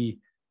actually,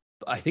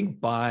 I think,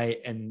 buy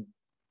and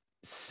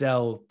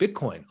sell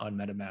Bitcoin on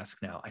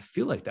MetaMask now. I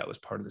feel like that was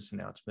part of this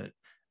announcement,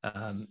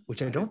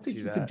 which I don't think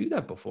you could do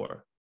that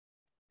before.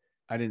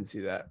 I didn't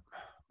see that,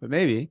 but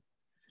maybe.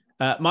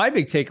 My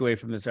big takeaway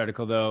from this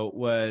article, though,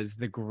 was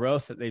the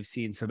growth that they've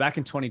seen. So back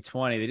in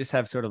 2020, they just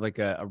have sort of like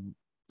a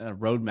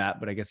roadmap,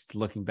 but I guess it's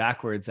looking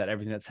backwards at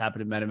everything that's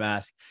happened in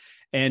MetaMask.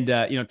 And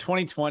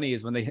 2020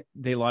 is when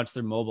they launched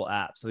their mobile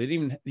app. So they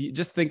didn't even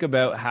just think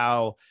about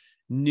how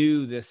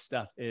new this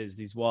stuff is,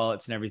 these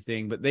wallets and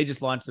everything. But they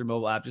just launched their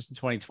mobile app just in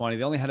 2020.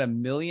 They only had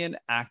 1 million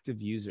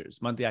active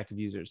users, monthly active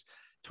users.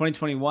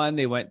 2021,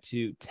 they went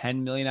to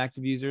 10 million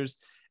active users.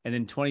 And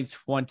then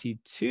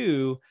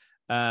 2022,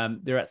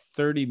 they're at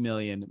 30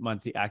 million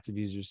monthly active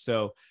users.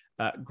 So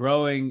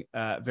growing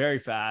very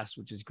fast,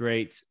 which is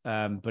great.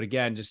 But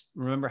again, just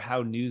remember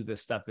how new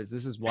this stuff is.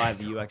 This is why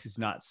the UX is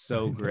not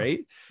so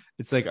great.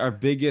 It's like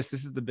this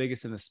is the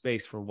biggest in the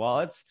space for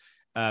wallets.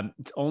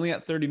 It's only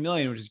at 30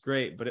 million, which is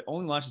great, but it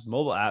only launched its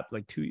mobile app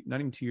like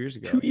not even 2 years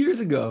ago. 2 years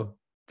ago.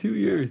 2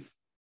 years.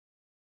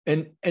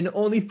 And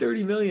only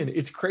 30 million.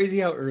 It's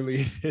crazy how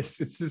early it is.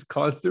 It's this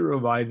constant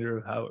reminder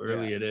of how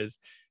early it is.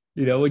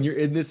 When you're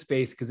in this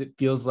space, because it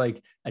feels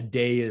like a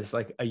day is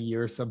like a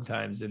year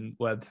sometimes in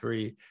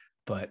Web3,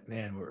 but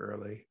man, we're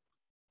early.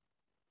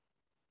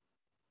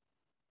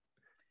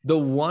 The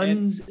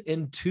ones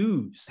and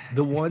twos.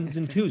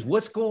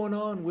 What's going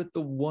on with the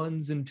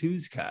ones and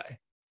twos, Kai?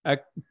 A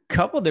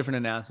couple different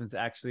announcements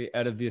actually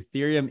out of the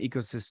Ethereum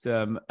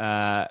ecosystem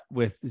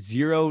with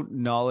zero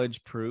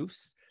knowledge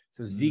proofs.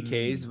 So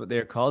ZKs, what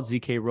they're called,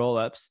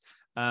 ZKrollups.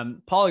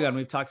 Polygon,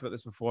 we've talked about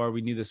this before.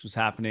 We knew this was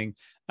happening,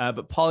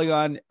 but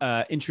Polygon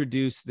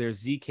introduced their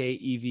ZK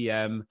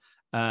EVM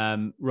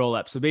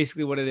rollup. So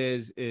basically what it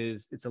is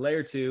it's a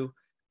layer 2.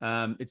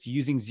 It's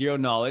using zero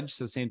knowledge.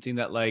 So same thing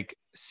that like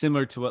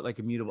similar to what like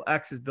Immutable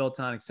X is built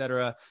on, et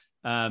cetera,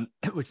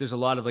 which there's a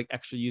lot of like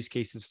extra use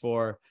cases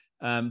for,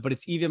 but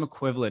it's EVM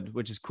equivalent,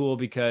 which is cool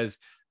because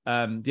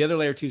the other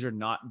layer 2s are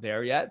not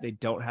there yet. They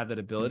don't have that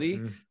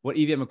ability. What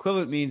EVM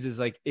equivalent means is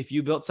like, if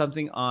you built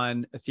something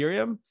on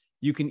Ethereum,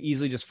 you can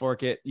easily just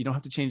fork it. You don't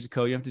have to change the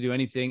code. You don't have to do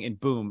anything, and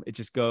boom, it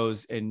just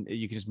goes and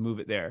you can just move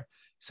it there.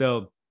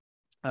 So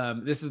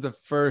this is the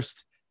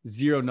first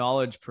zero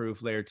knowledge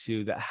proof layer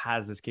 2 that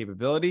has this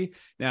capability.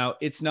 Now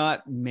it's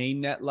not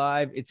mainnet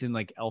live. It's in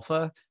like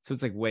alpha. So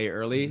it's like way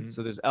early.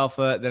 So there's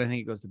alpha, then I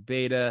think it goes to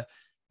beta,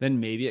 then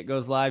maybe it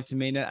goes live to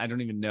mainnet. I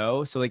don't even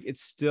know. So like,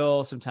 it's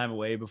still some time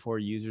away before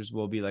users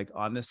will be like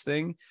on this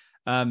thing.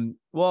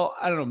 Well,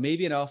 I don't know,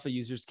 maybe an alpha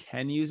users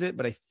can use it,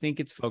 but I think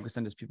it's focused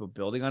on just people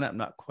building on it. I'm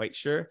not quite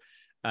sure.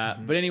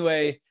 But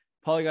anyway,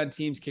 Polygon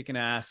team's kicking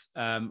ass.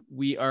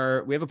 We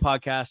have a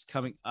podcast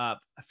coming up.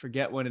 I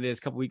forget when it is,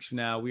 a couple weeks from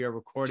now. We are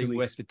recording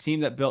with the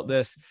team that built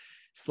this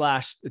 /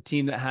 the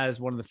team that has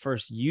one of the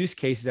first use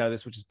cases out of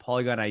this, which is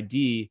Polygon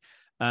ID.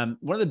 One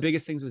of the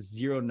biggest things with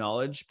zero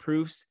knowledge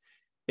proofs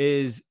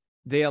is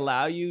they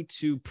allow you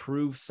to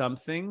prove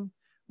something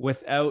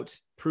without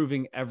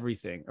proving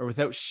everything or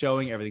without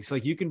showing everything. So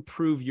like you can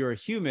prove you're a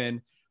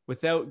human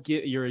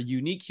you're a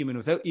unique human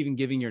without even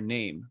giving your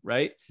name,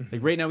 right?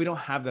 Like right now, we don't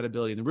have that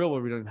ability. In the real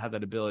world, we don't even have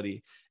that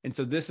ability. And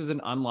so this is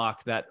an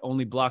unlock that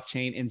only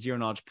blockchain and zero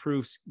knowledge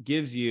proofs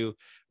gives you,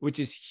 which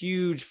is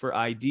huge for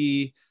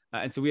ID.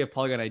 And so we have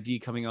Polygon ID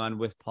coming on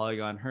with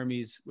Polygon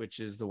Hermes, which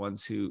is the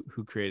ones who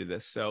created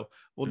this. So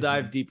we'll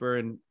dive deeper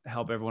and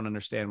help everyone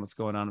understand what's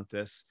going on with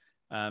this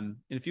in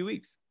a few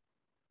weeks.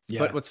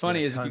 But what's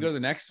funny is if you go to the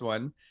next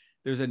one,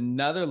 there's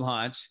another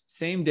launch,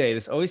 same day.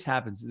 This always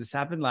happens. This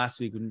happened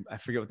last week when I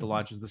forget what the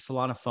launch was, the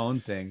Solana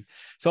phone thing.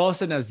 So all of a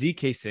sudden now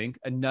ZK Sync,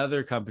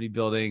 another company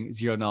building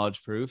zero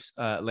knowledge proofs,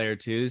 layer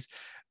 2s,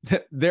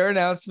 their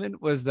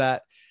announcement was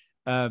that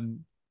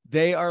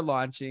they are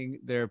launching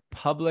their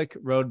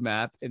public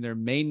roadmap in their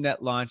mainnet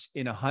launch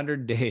in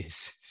 100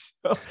 days.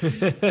 So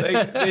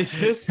like, they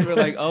just were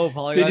like, oh,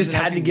 Polygon. They just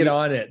had to get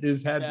on it.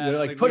 They're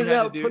like, put it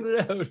out.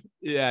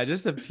 Yeah,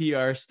 just a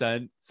PR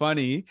stunt.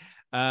 Funny.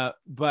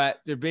 But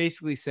they're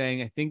basically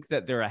saying, I think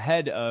that they're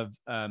ahead of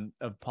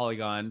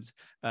Polygon's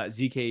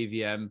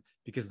ZK EVM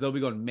because they'll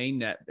be going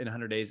mainnet in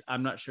 100 days.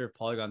 I'm not sure if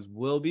Polygon's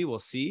will be. We'll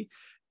see.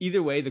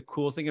 Either way, the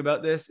cool thing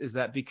about this is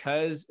that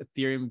because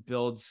Ethereum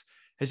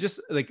has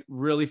just like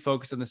really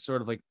focused on this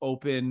sort of like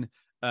open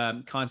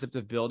concept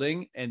of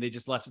building, and they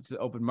just left it to the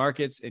open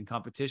markets and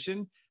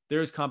competition.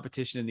 There is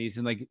competition in these,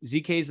 and like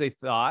ZKs, they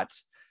thought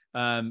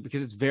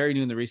because it's very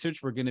new in the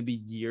research, were going to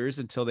be years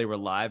until they were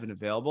live and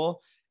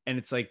available. And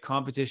it's like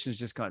competition has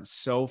just gotten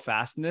so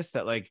fast in this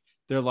that like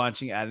they're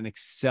launching at an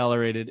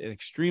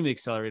extremely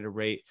accelerated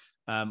rate.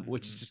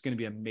 which is just going to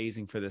be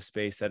amazing for this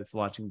space that it's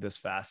launching this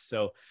fast.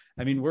 So,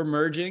 I mean, we're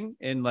merging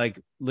in like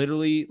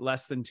literally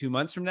less than 2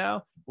 months from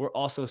now. We're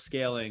also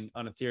scaling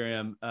on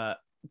Ethereum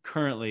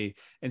currently.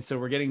 And so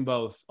we're getting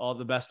both, all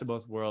the best of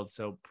both worlds.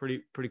 So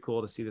pretty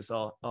cool to see this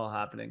all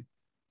happening.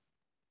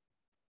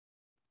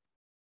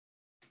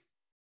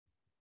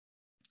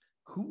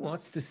 Who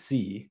wants to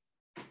see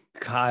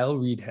Kyle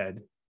Reedhead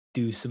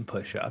do some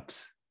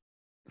push-ups?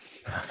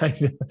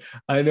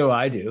 I know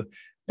I do.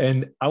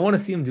 And I want to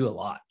see him do a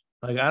lot.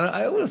 Like,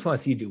 I just want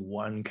to see you do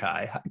one,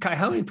 Kai. Kai,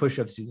 how many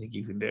push-ups do you think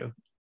you can do?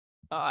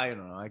 I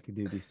don't know. I could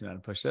do a decent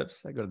amount of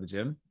push-ups. I go to the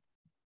gym.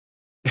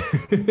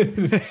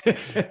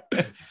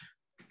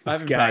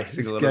 This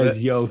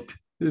guy's yoked.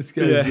 This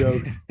guy's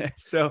yoked.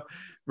 So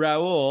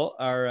Raul,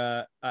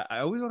 I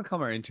always want to call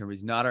him our intern, but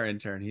he's not our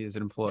intern. He is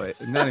an employee,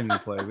 not even an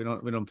employee. We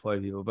don't employ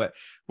people, but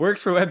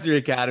works for Web3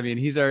 Academy, and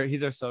he's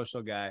our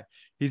social guy.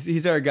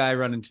 He's our guy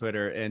running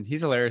Twitter, and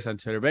he's hilarious on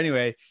Twitter. But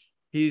anyway,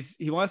 he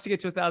wants to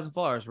get to 1,000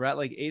 followers. We're at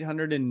like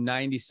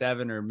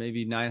 897 or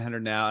maybe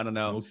 900 now. I don't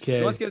know. Okay.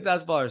 He wants to get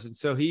 1,000 followers, and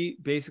so he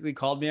basically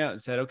called me out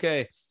and said,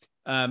 "Okay,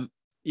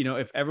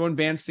 if everyone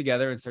bands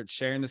together and starts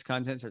sharing this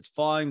content, starts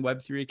following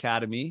Web3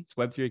 Academy, it's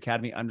Web3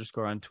 Academy _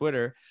 on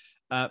Twitter,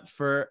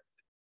 for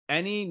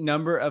any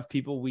number of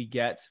people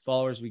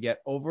followers we get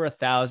over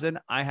 1,000,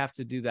 I have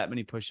to do that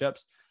many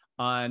push-ups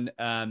on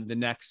the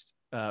next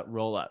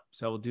roll up.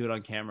 So we'll do it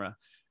on camera.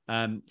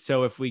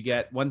 So if we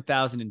get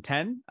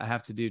 1,010, I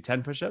have to do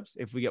 10 push-ups.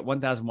 If we get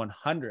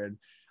 1,100,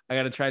 I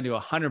got to try and do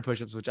 100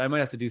 push-ups, which I might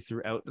have to do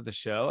throughout the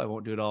show. I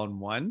won't do it all in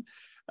one.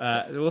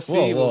 We'll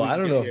see. Whoa, I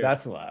don't know if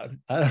that's allowed.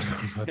 I don't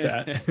know about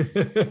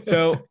that.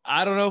 So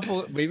I don't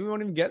know if maybe we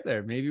won't even get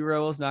there. Maybe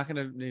Raul's not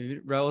gonna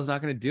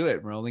do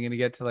it. We're only gonna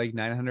get to like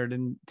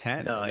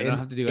 910. No, I don't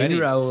have to do any.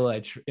 In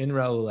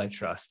Raul, I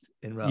trust.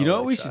 You know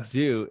what we should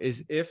do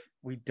is, if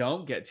we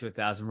don't get to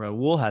 1,000,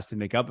 Raul has to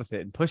make up with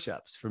it in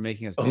push-ups for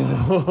making us do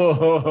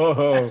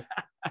this.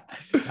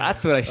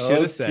 That's what I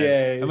should have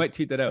said. I might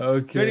tweet that out.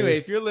 Okay. So anyway,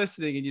 if you're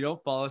listening and you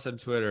don't follow us on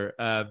Twitter,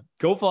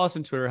 go follow us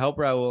on Twitter. Help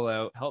Raul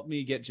out. Help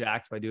me get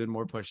jacked by doing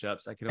more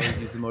push-ups. I can always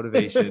use the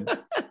motivation.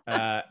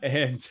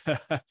 And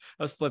I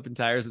was flipping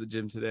tires at the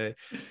gym today.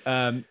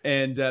 But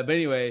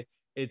anyway,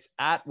 it's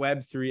at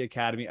Web3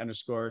 Academy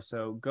 _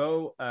 So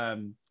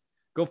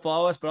go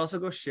follow us, but also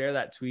go share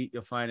that tweet.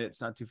 You'll find it.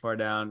 It's not too far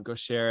down. Go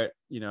share it.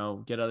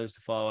 Get others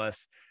to follow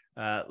us.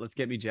 Let's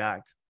get me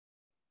jacked.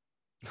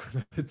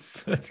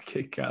 Let's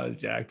get Kyle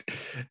jacked,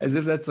 as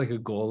if that's like a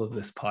goal of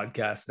this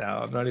podcast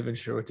now. I'm not even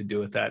sure what to do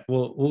with that.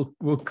 We'll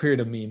create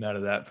a meme out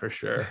of that for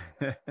sure.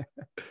 The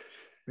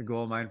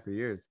goal of mine for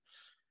years.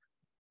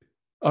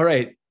 All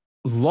right,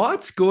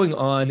 lots going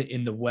on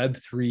in the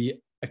Web3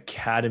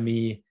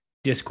 Academy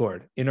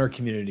Discord in our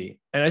community,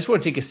 and I just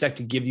want to take a sec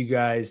to give you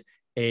guys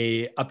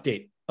a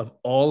update of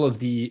all of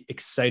the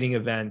exciting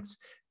events,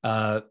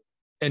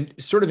 and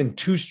sort of in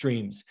two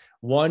streams.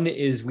 One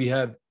is we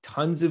have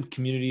tons of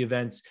community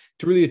events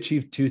to really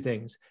achieve two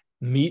things: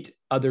 meet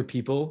other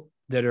people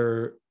that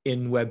are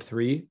in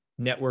Web3,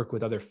 network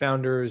with other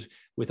founders,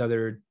 with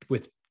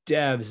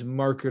devs,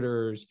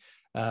 marketers,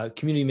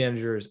 community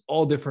managers.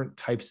 All different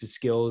types of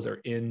skills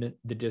are in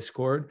the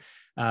Discord,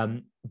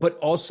 but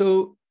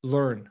also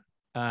learn.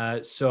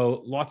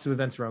 So lots of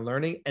events around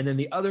learning, and then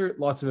the other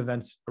lots of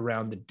events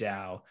around the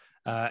DAO.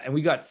 And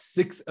we got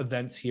 6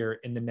 events here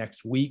in the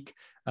next week.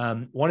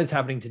 One is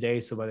happening today,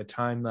 so by the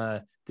time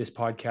this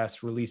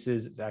podcast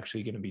releases, it's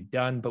actually going to be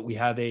done. But we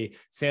have a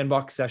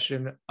sandbox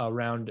session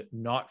around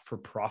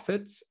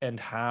not-for-profits and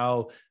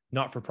how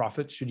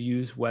not-for-profits should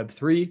use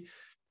Web3.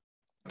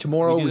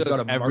 Tomorrow we've got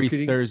a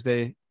marketing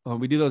Thursday.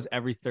 We do those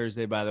every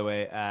Thursday, by the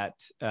way, at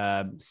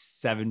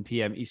 7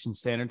 p.m. Eastern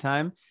Standard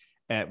Time.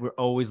 We're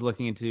always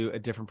looking into a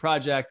different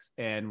project,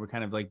 and we're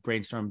kind of like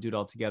brainstorm, do it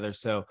all together.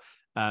 So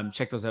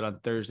check those out on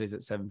Thursdays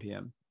at 7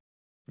 p.m.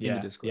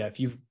 Yeah.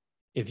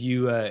 If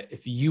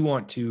you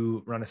want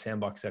to run a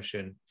sandbox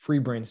session, free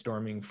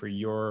brainstorming for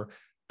your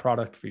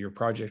product, for your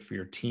project, for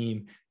your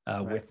team,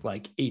 with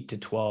like 8 to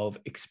 12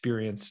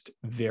 experienced,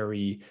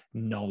 very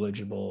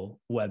knowledgeable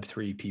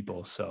Web3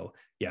 people. So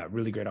yeah,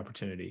 really great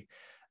opportunity.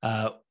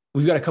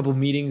 We've got a couple of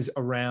meetings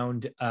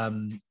around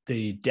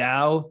the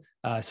DAO.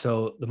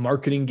 So the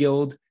Marketing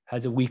Guild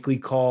has a weekly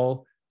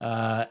call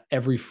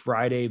every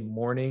Friday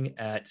morning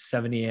at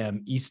 7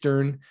 a.m.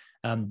 Eastern.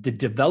 The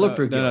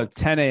Developer Guild.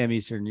 10 a.m.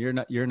 Eastern. You're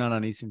not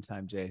on Eastern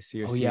time, Jay. So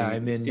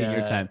I'm in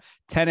your time.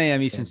 10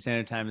 a.m. Eastern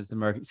Standard Time is the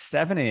market.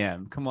 7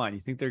 a.m. Come on. You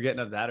think they're getting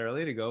up that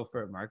early to go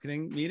for a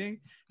marketing meeting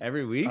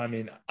every week? I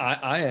mean,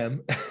 I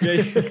am.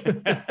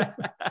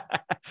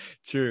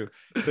 True.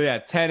 So yeah,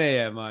 10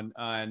 a.m.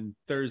 on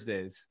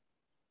Thursdays.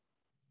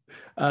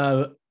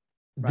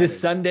 This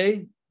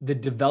Sunday, the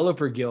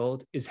Developer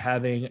Guild is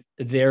having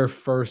their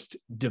first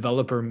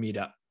developer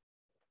meetup.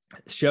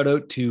 Shout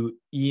out to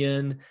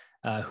Ian,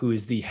 who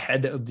is the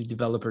head of the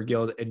Developer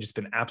Guild and just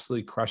been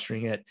absolutely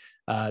crushing it.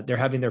 They're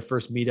having their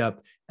first meetup.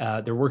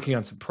 They're working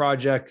on some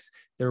projects.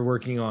 They're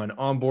working on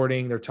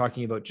onboarding. They're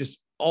talking about just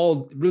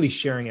all really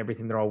sharing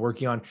everything they're all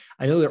working on.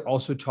 I know they're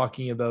also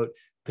talking about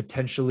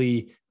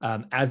potentially,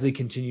 as they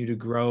continue to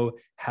grow,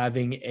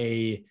 having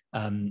a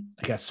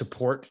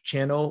support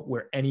channel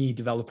where any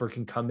developer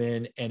can come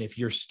in, and if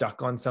you're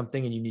stuck on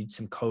something and you need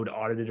some code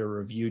audited or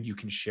reviewed, you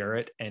can share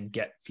it and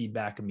get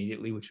feedback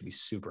immediately, which would be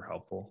super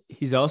helpful.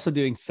 He's also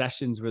doing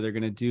sessions where they're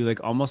going to do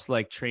like almost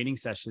like training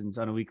sessions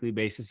on a weekly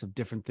basis of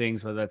different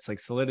things, whether that's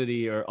like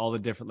Solidity or all the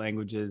different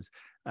languages.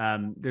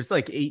 There's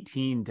like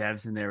 18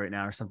 devs in there right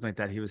now or something like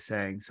that, he was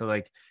saying. So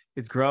like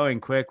it's growing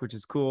quick, which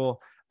is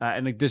cool.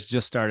 And like this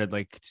just started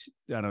like,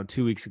 I don't know,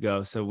 2 weeks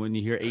ago. So when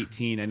you hear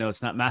 18, I know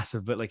it's not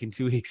massive, but like in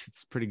 2 weeks,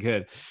 it's pretty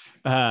good.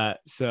 Then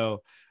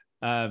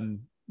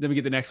we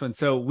get the next one.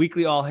 So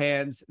weekly all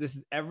hands. This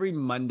is every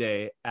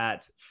Monday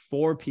at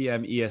 4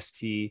 p.m.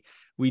 EST.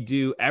 We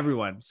do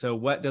everyone. So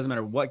what doesn't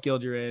matter what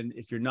guild you're in.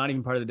 If you're not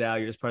even part of the DAO,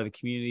 you're just part of the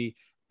community.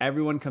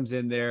 Everyone comes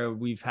in there.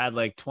 We've had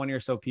like 20 or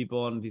so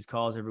people on these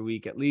calls every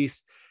week at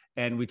least.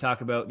 And we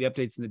talk about the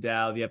updates in the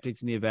DAO, the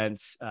updates in the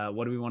events.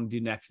 What do we want to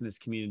do next in this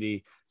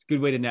community? It's a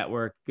good way to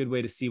network, good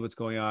way to see what's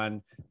going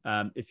on.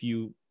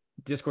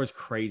 Discord's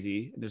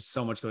crazy. There's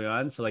so much going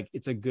on. So like,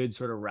 it's a good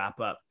sort of wrap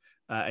up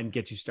and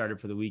get you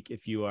started for the week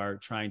if you are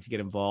trying to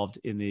get involved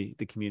in the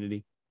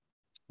community.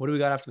 What do we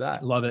got after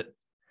that? Love it.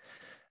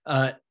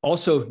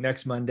 Also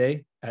next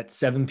Monday at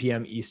 7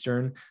 p.m.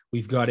 Eastern,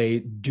 we've got a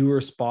doer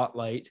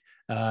spotlight,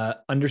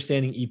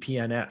 understanding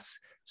EPNS.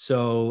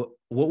 So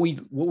what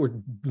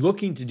we're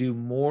looking to do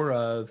more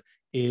of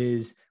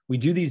is we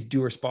do these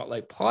doer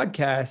spotlight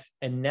podcasts,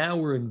 and now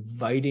we're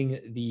inviting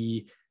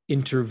the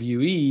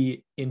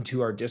interviewee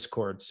into our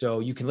Discord. So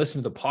you can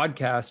listen to the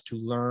podcast to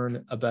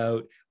learn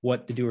about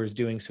what the doer is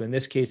doing. So in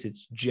this case,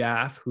 it's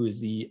Jaff, who is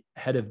the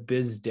head of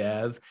biz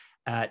dev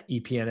at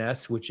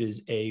EPNS, which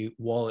is a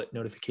wallet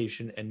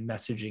notification and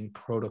messaging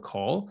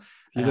protocol.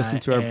 If you listen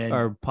to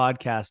our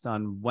podcast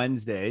on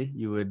Wednesday,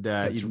 you would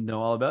you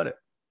know all about it.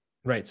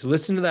 Right. So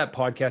listen to that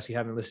podcast. You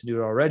haven't listened to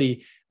it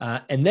already.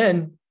 And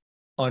then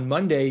on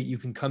Monday, you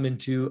can come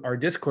into our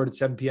Discord at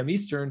 7 p.m.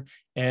 Eastern,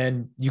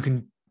 and you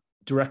can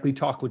directly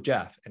talk with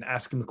Jeff and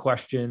ask him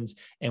questions.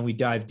 And we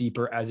dive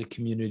deeper as a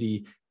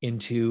community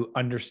into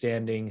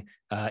understanding,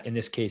 in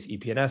this case,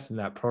 EPNS and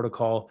that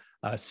protocol.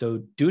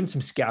 So doing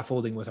some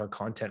scaffolding with our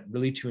content,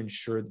 really to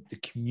ensure that the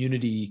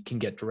community can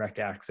get direct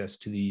access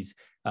to these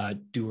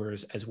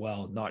doers as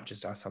well, not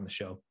just us on the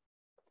show.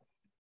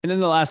 And then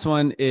the last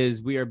one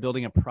is we are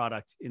building a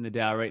product in the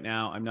DAO right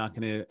now. I'm not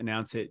going to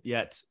announce it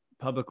yet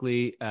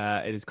publicly.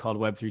 It is called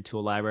Web3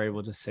 Tool Library.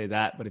 We'll just say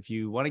that. But if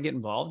you want to get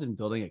involved in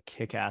building a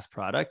kick-ass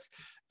product,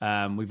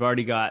 we've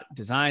already got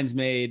designs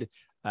made.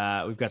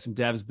 We've got some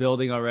devs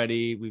building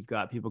already. We've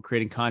got people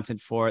creating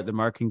content for it. The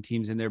marketing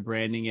team's in there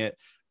branding it.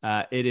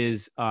 It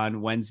is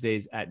on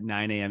Wednesdays at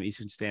 9 a.m.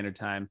 Eastern Standard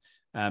Time.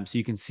 So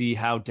you can see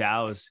how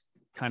DAOs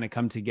kind of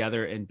come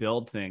together and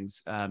build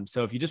things.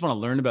 So if you just want to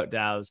learn about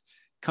DAOs,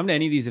 come to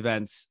any of these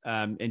events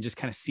and just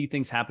kind of see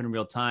things happen in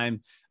real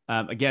time.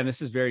 Again,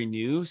 this is very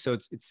new. So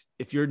it's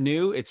if you're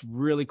new, it's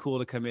really cool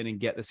to come in and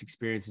get this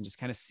experience and just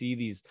kind of see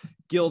these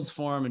guilds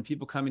form and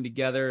people coming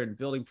together and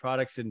building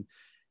products. And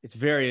it's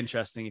very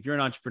interesting. If you're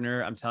an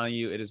entrepreneur, I'm telling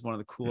you, it is one of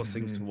the coolest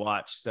things to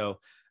watch. So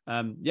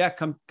come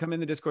in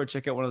the Discord,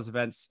 check out one of those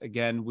events.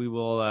 Again, we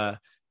will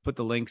put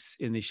the links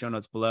in the show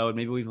notes below, and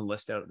maybe we'll even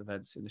list out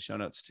events in the show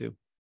notes too.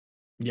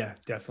 Yeah,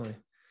 definitely.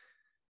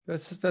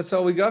 That's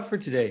all we got for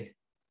today.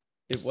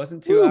 It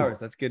wasn't 2 hours.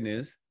 That's good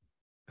news.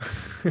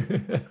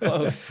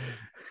 Close.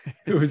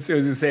 I was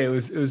gonna say it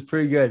was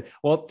pretty good.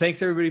 Well,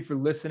 thanks everybody for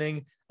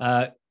listening.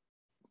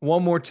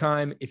 One more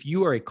time, if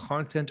you are a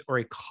content or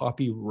a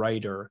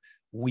copywriter,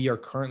 we are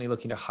currently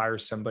looking to hire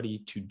somebody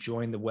to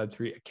join the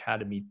Web3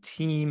 Academy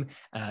team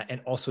and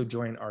also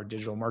join our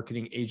digital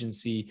marketing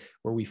agency,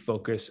 where we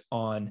focus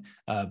on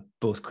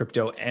both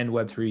crypto and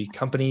Web3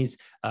 companies.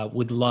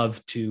 Would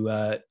love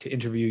to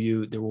interview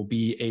you. There will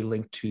be a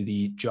link to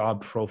the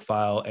job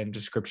profile and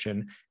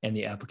description and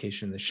the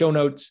application in the show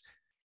notes.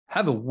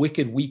 Have a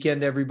wicked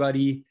weekend,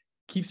 everybody.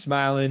 Keep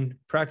smiling,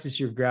 practice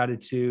your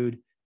gratitude,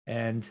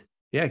 and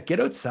yeah, get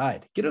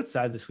outside. Get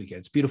outside this weekend.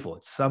 It's beautiful.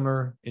 It's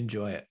summer.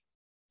 Enjoy it.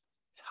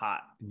 It's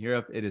hot. In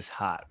Europe, it is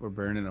hot. We're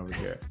burning over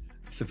here.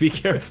 So be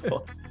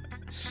careful.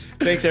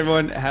 Thanks,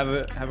 everyone. Have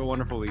a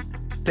wonderful week.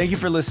 Thank you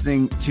for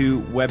listening to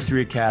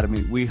Web3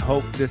 Academy. We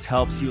hope this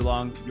helps you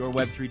along your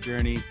Web3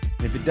 journey.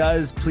 And if it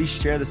does, please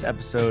share this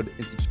episode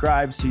and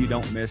subscribe so you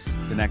don't miss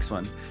the next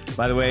one.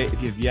 By the way,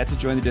 if you have yet to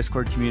join the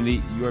Discord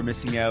community, you are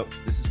missing out.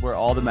 This is where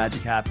all the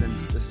magic happens.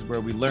 This is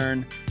where we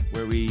learn,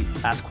 where we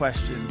ask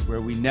questions,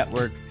 where we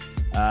network.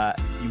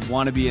 You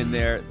want to be in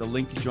there. The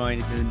link to join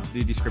is in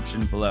the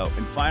description below.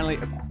 And finally,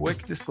 a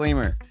quick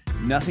disclaimer.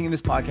 Nothing in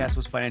this podcast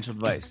was financial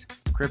advice.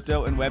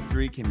 Crypto and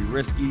Web3 can be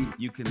risky.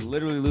 You can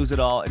literally lose it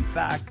all. In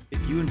fact,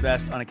 if you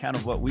invest on account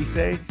of what we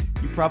say,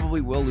 you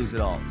probably will lose it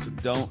all. So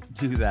don't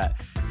do that.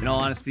 In all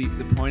honesty,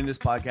 the point of this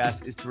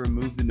podcast is to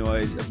remove the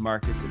noise of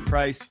markets and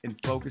price and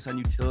focus on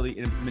utility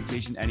and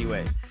implementation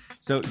anyway.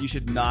 So you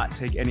should not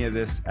take any of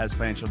this as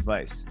financial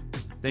advice.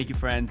 Thank you,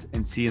 friends,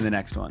 and see you in the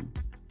next one.